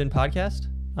the LooneyBin Podcast.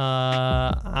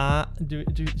 Do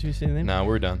we say the name? No,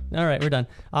 we're done. All right, we're done.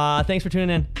 Thanks for tuning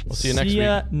in. We'll see you next See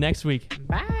ya next week.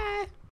 Bye.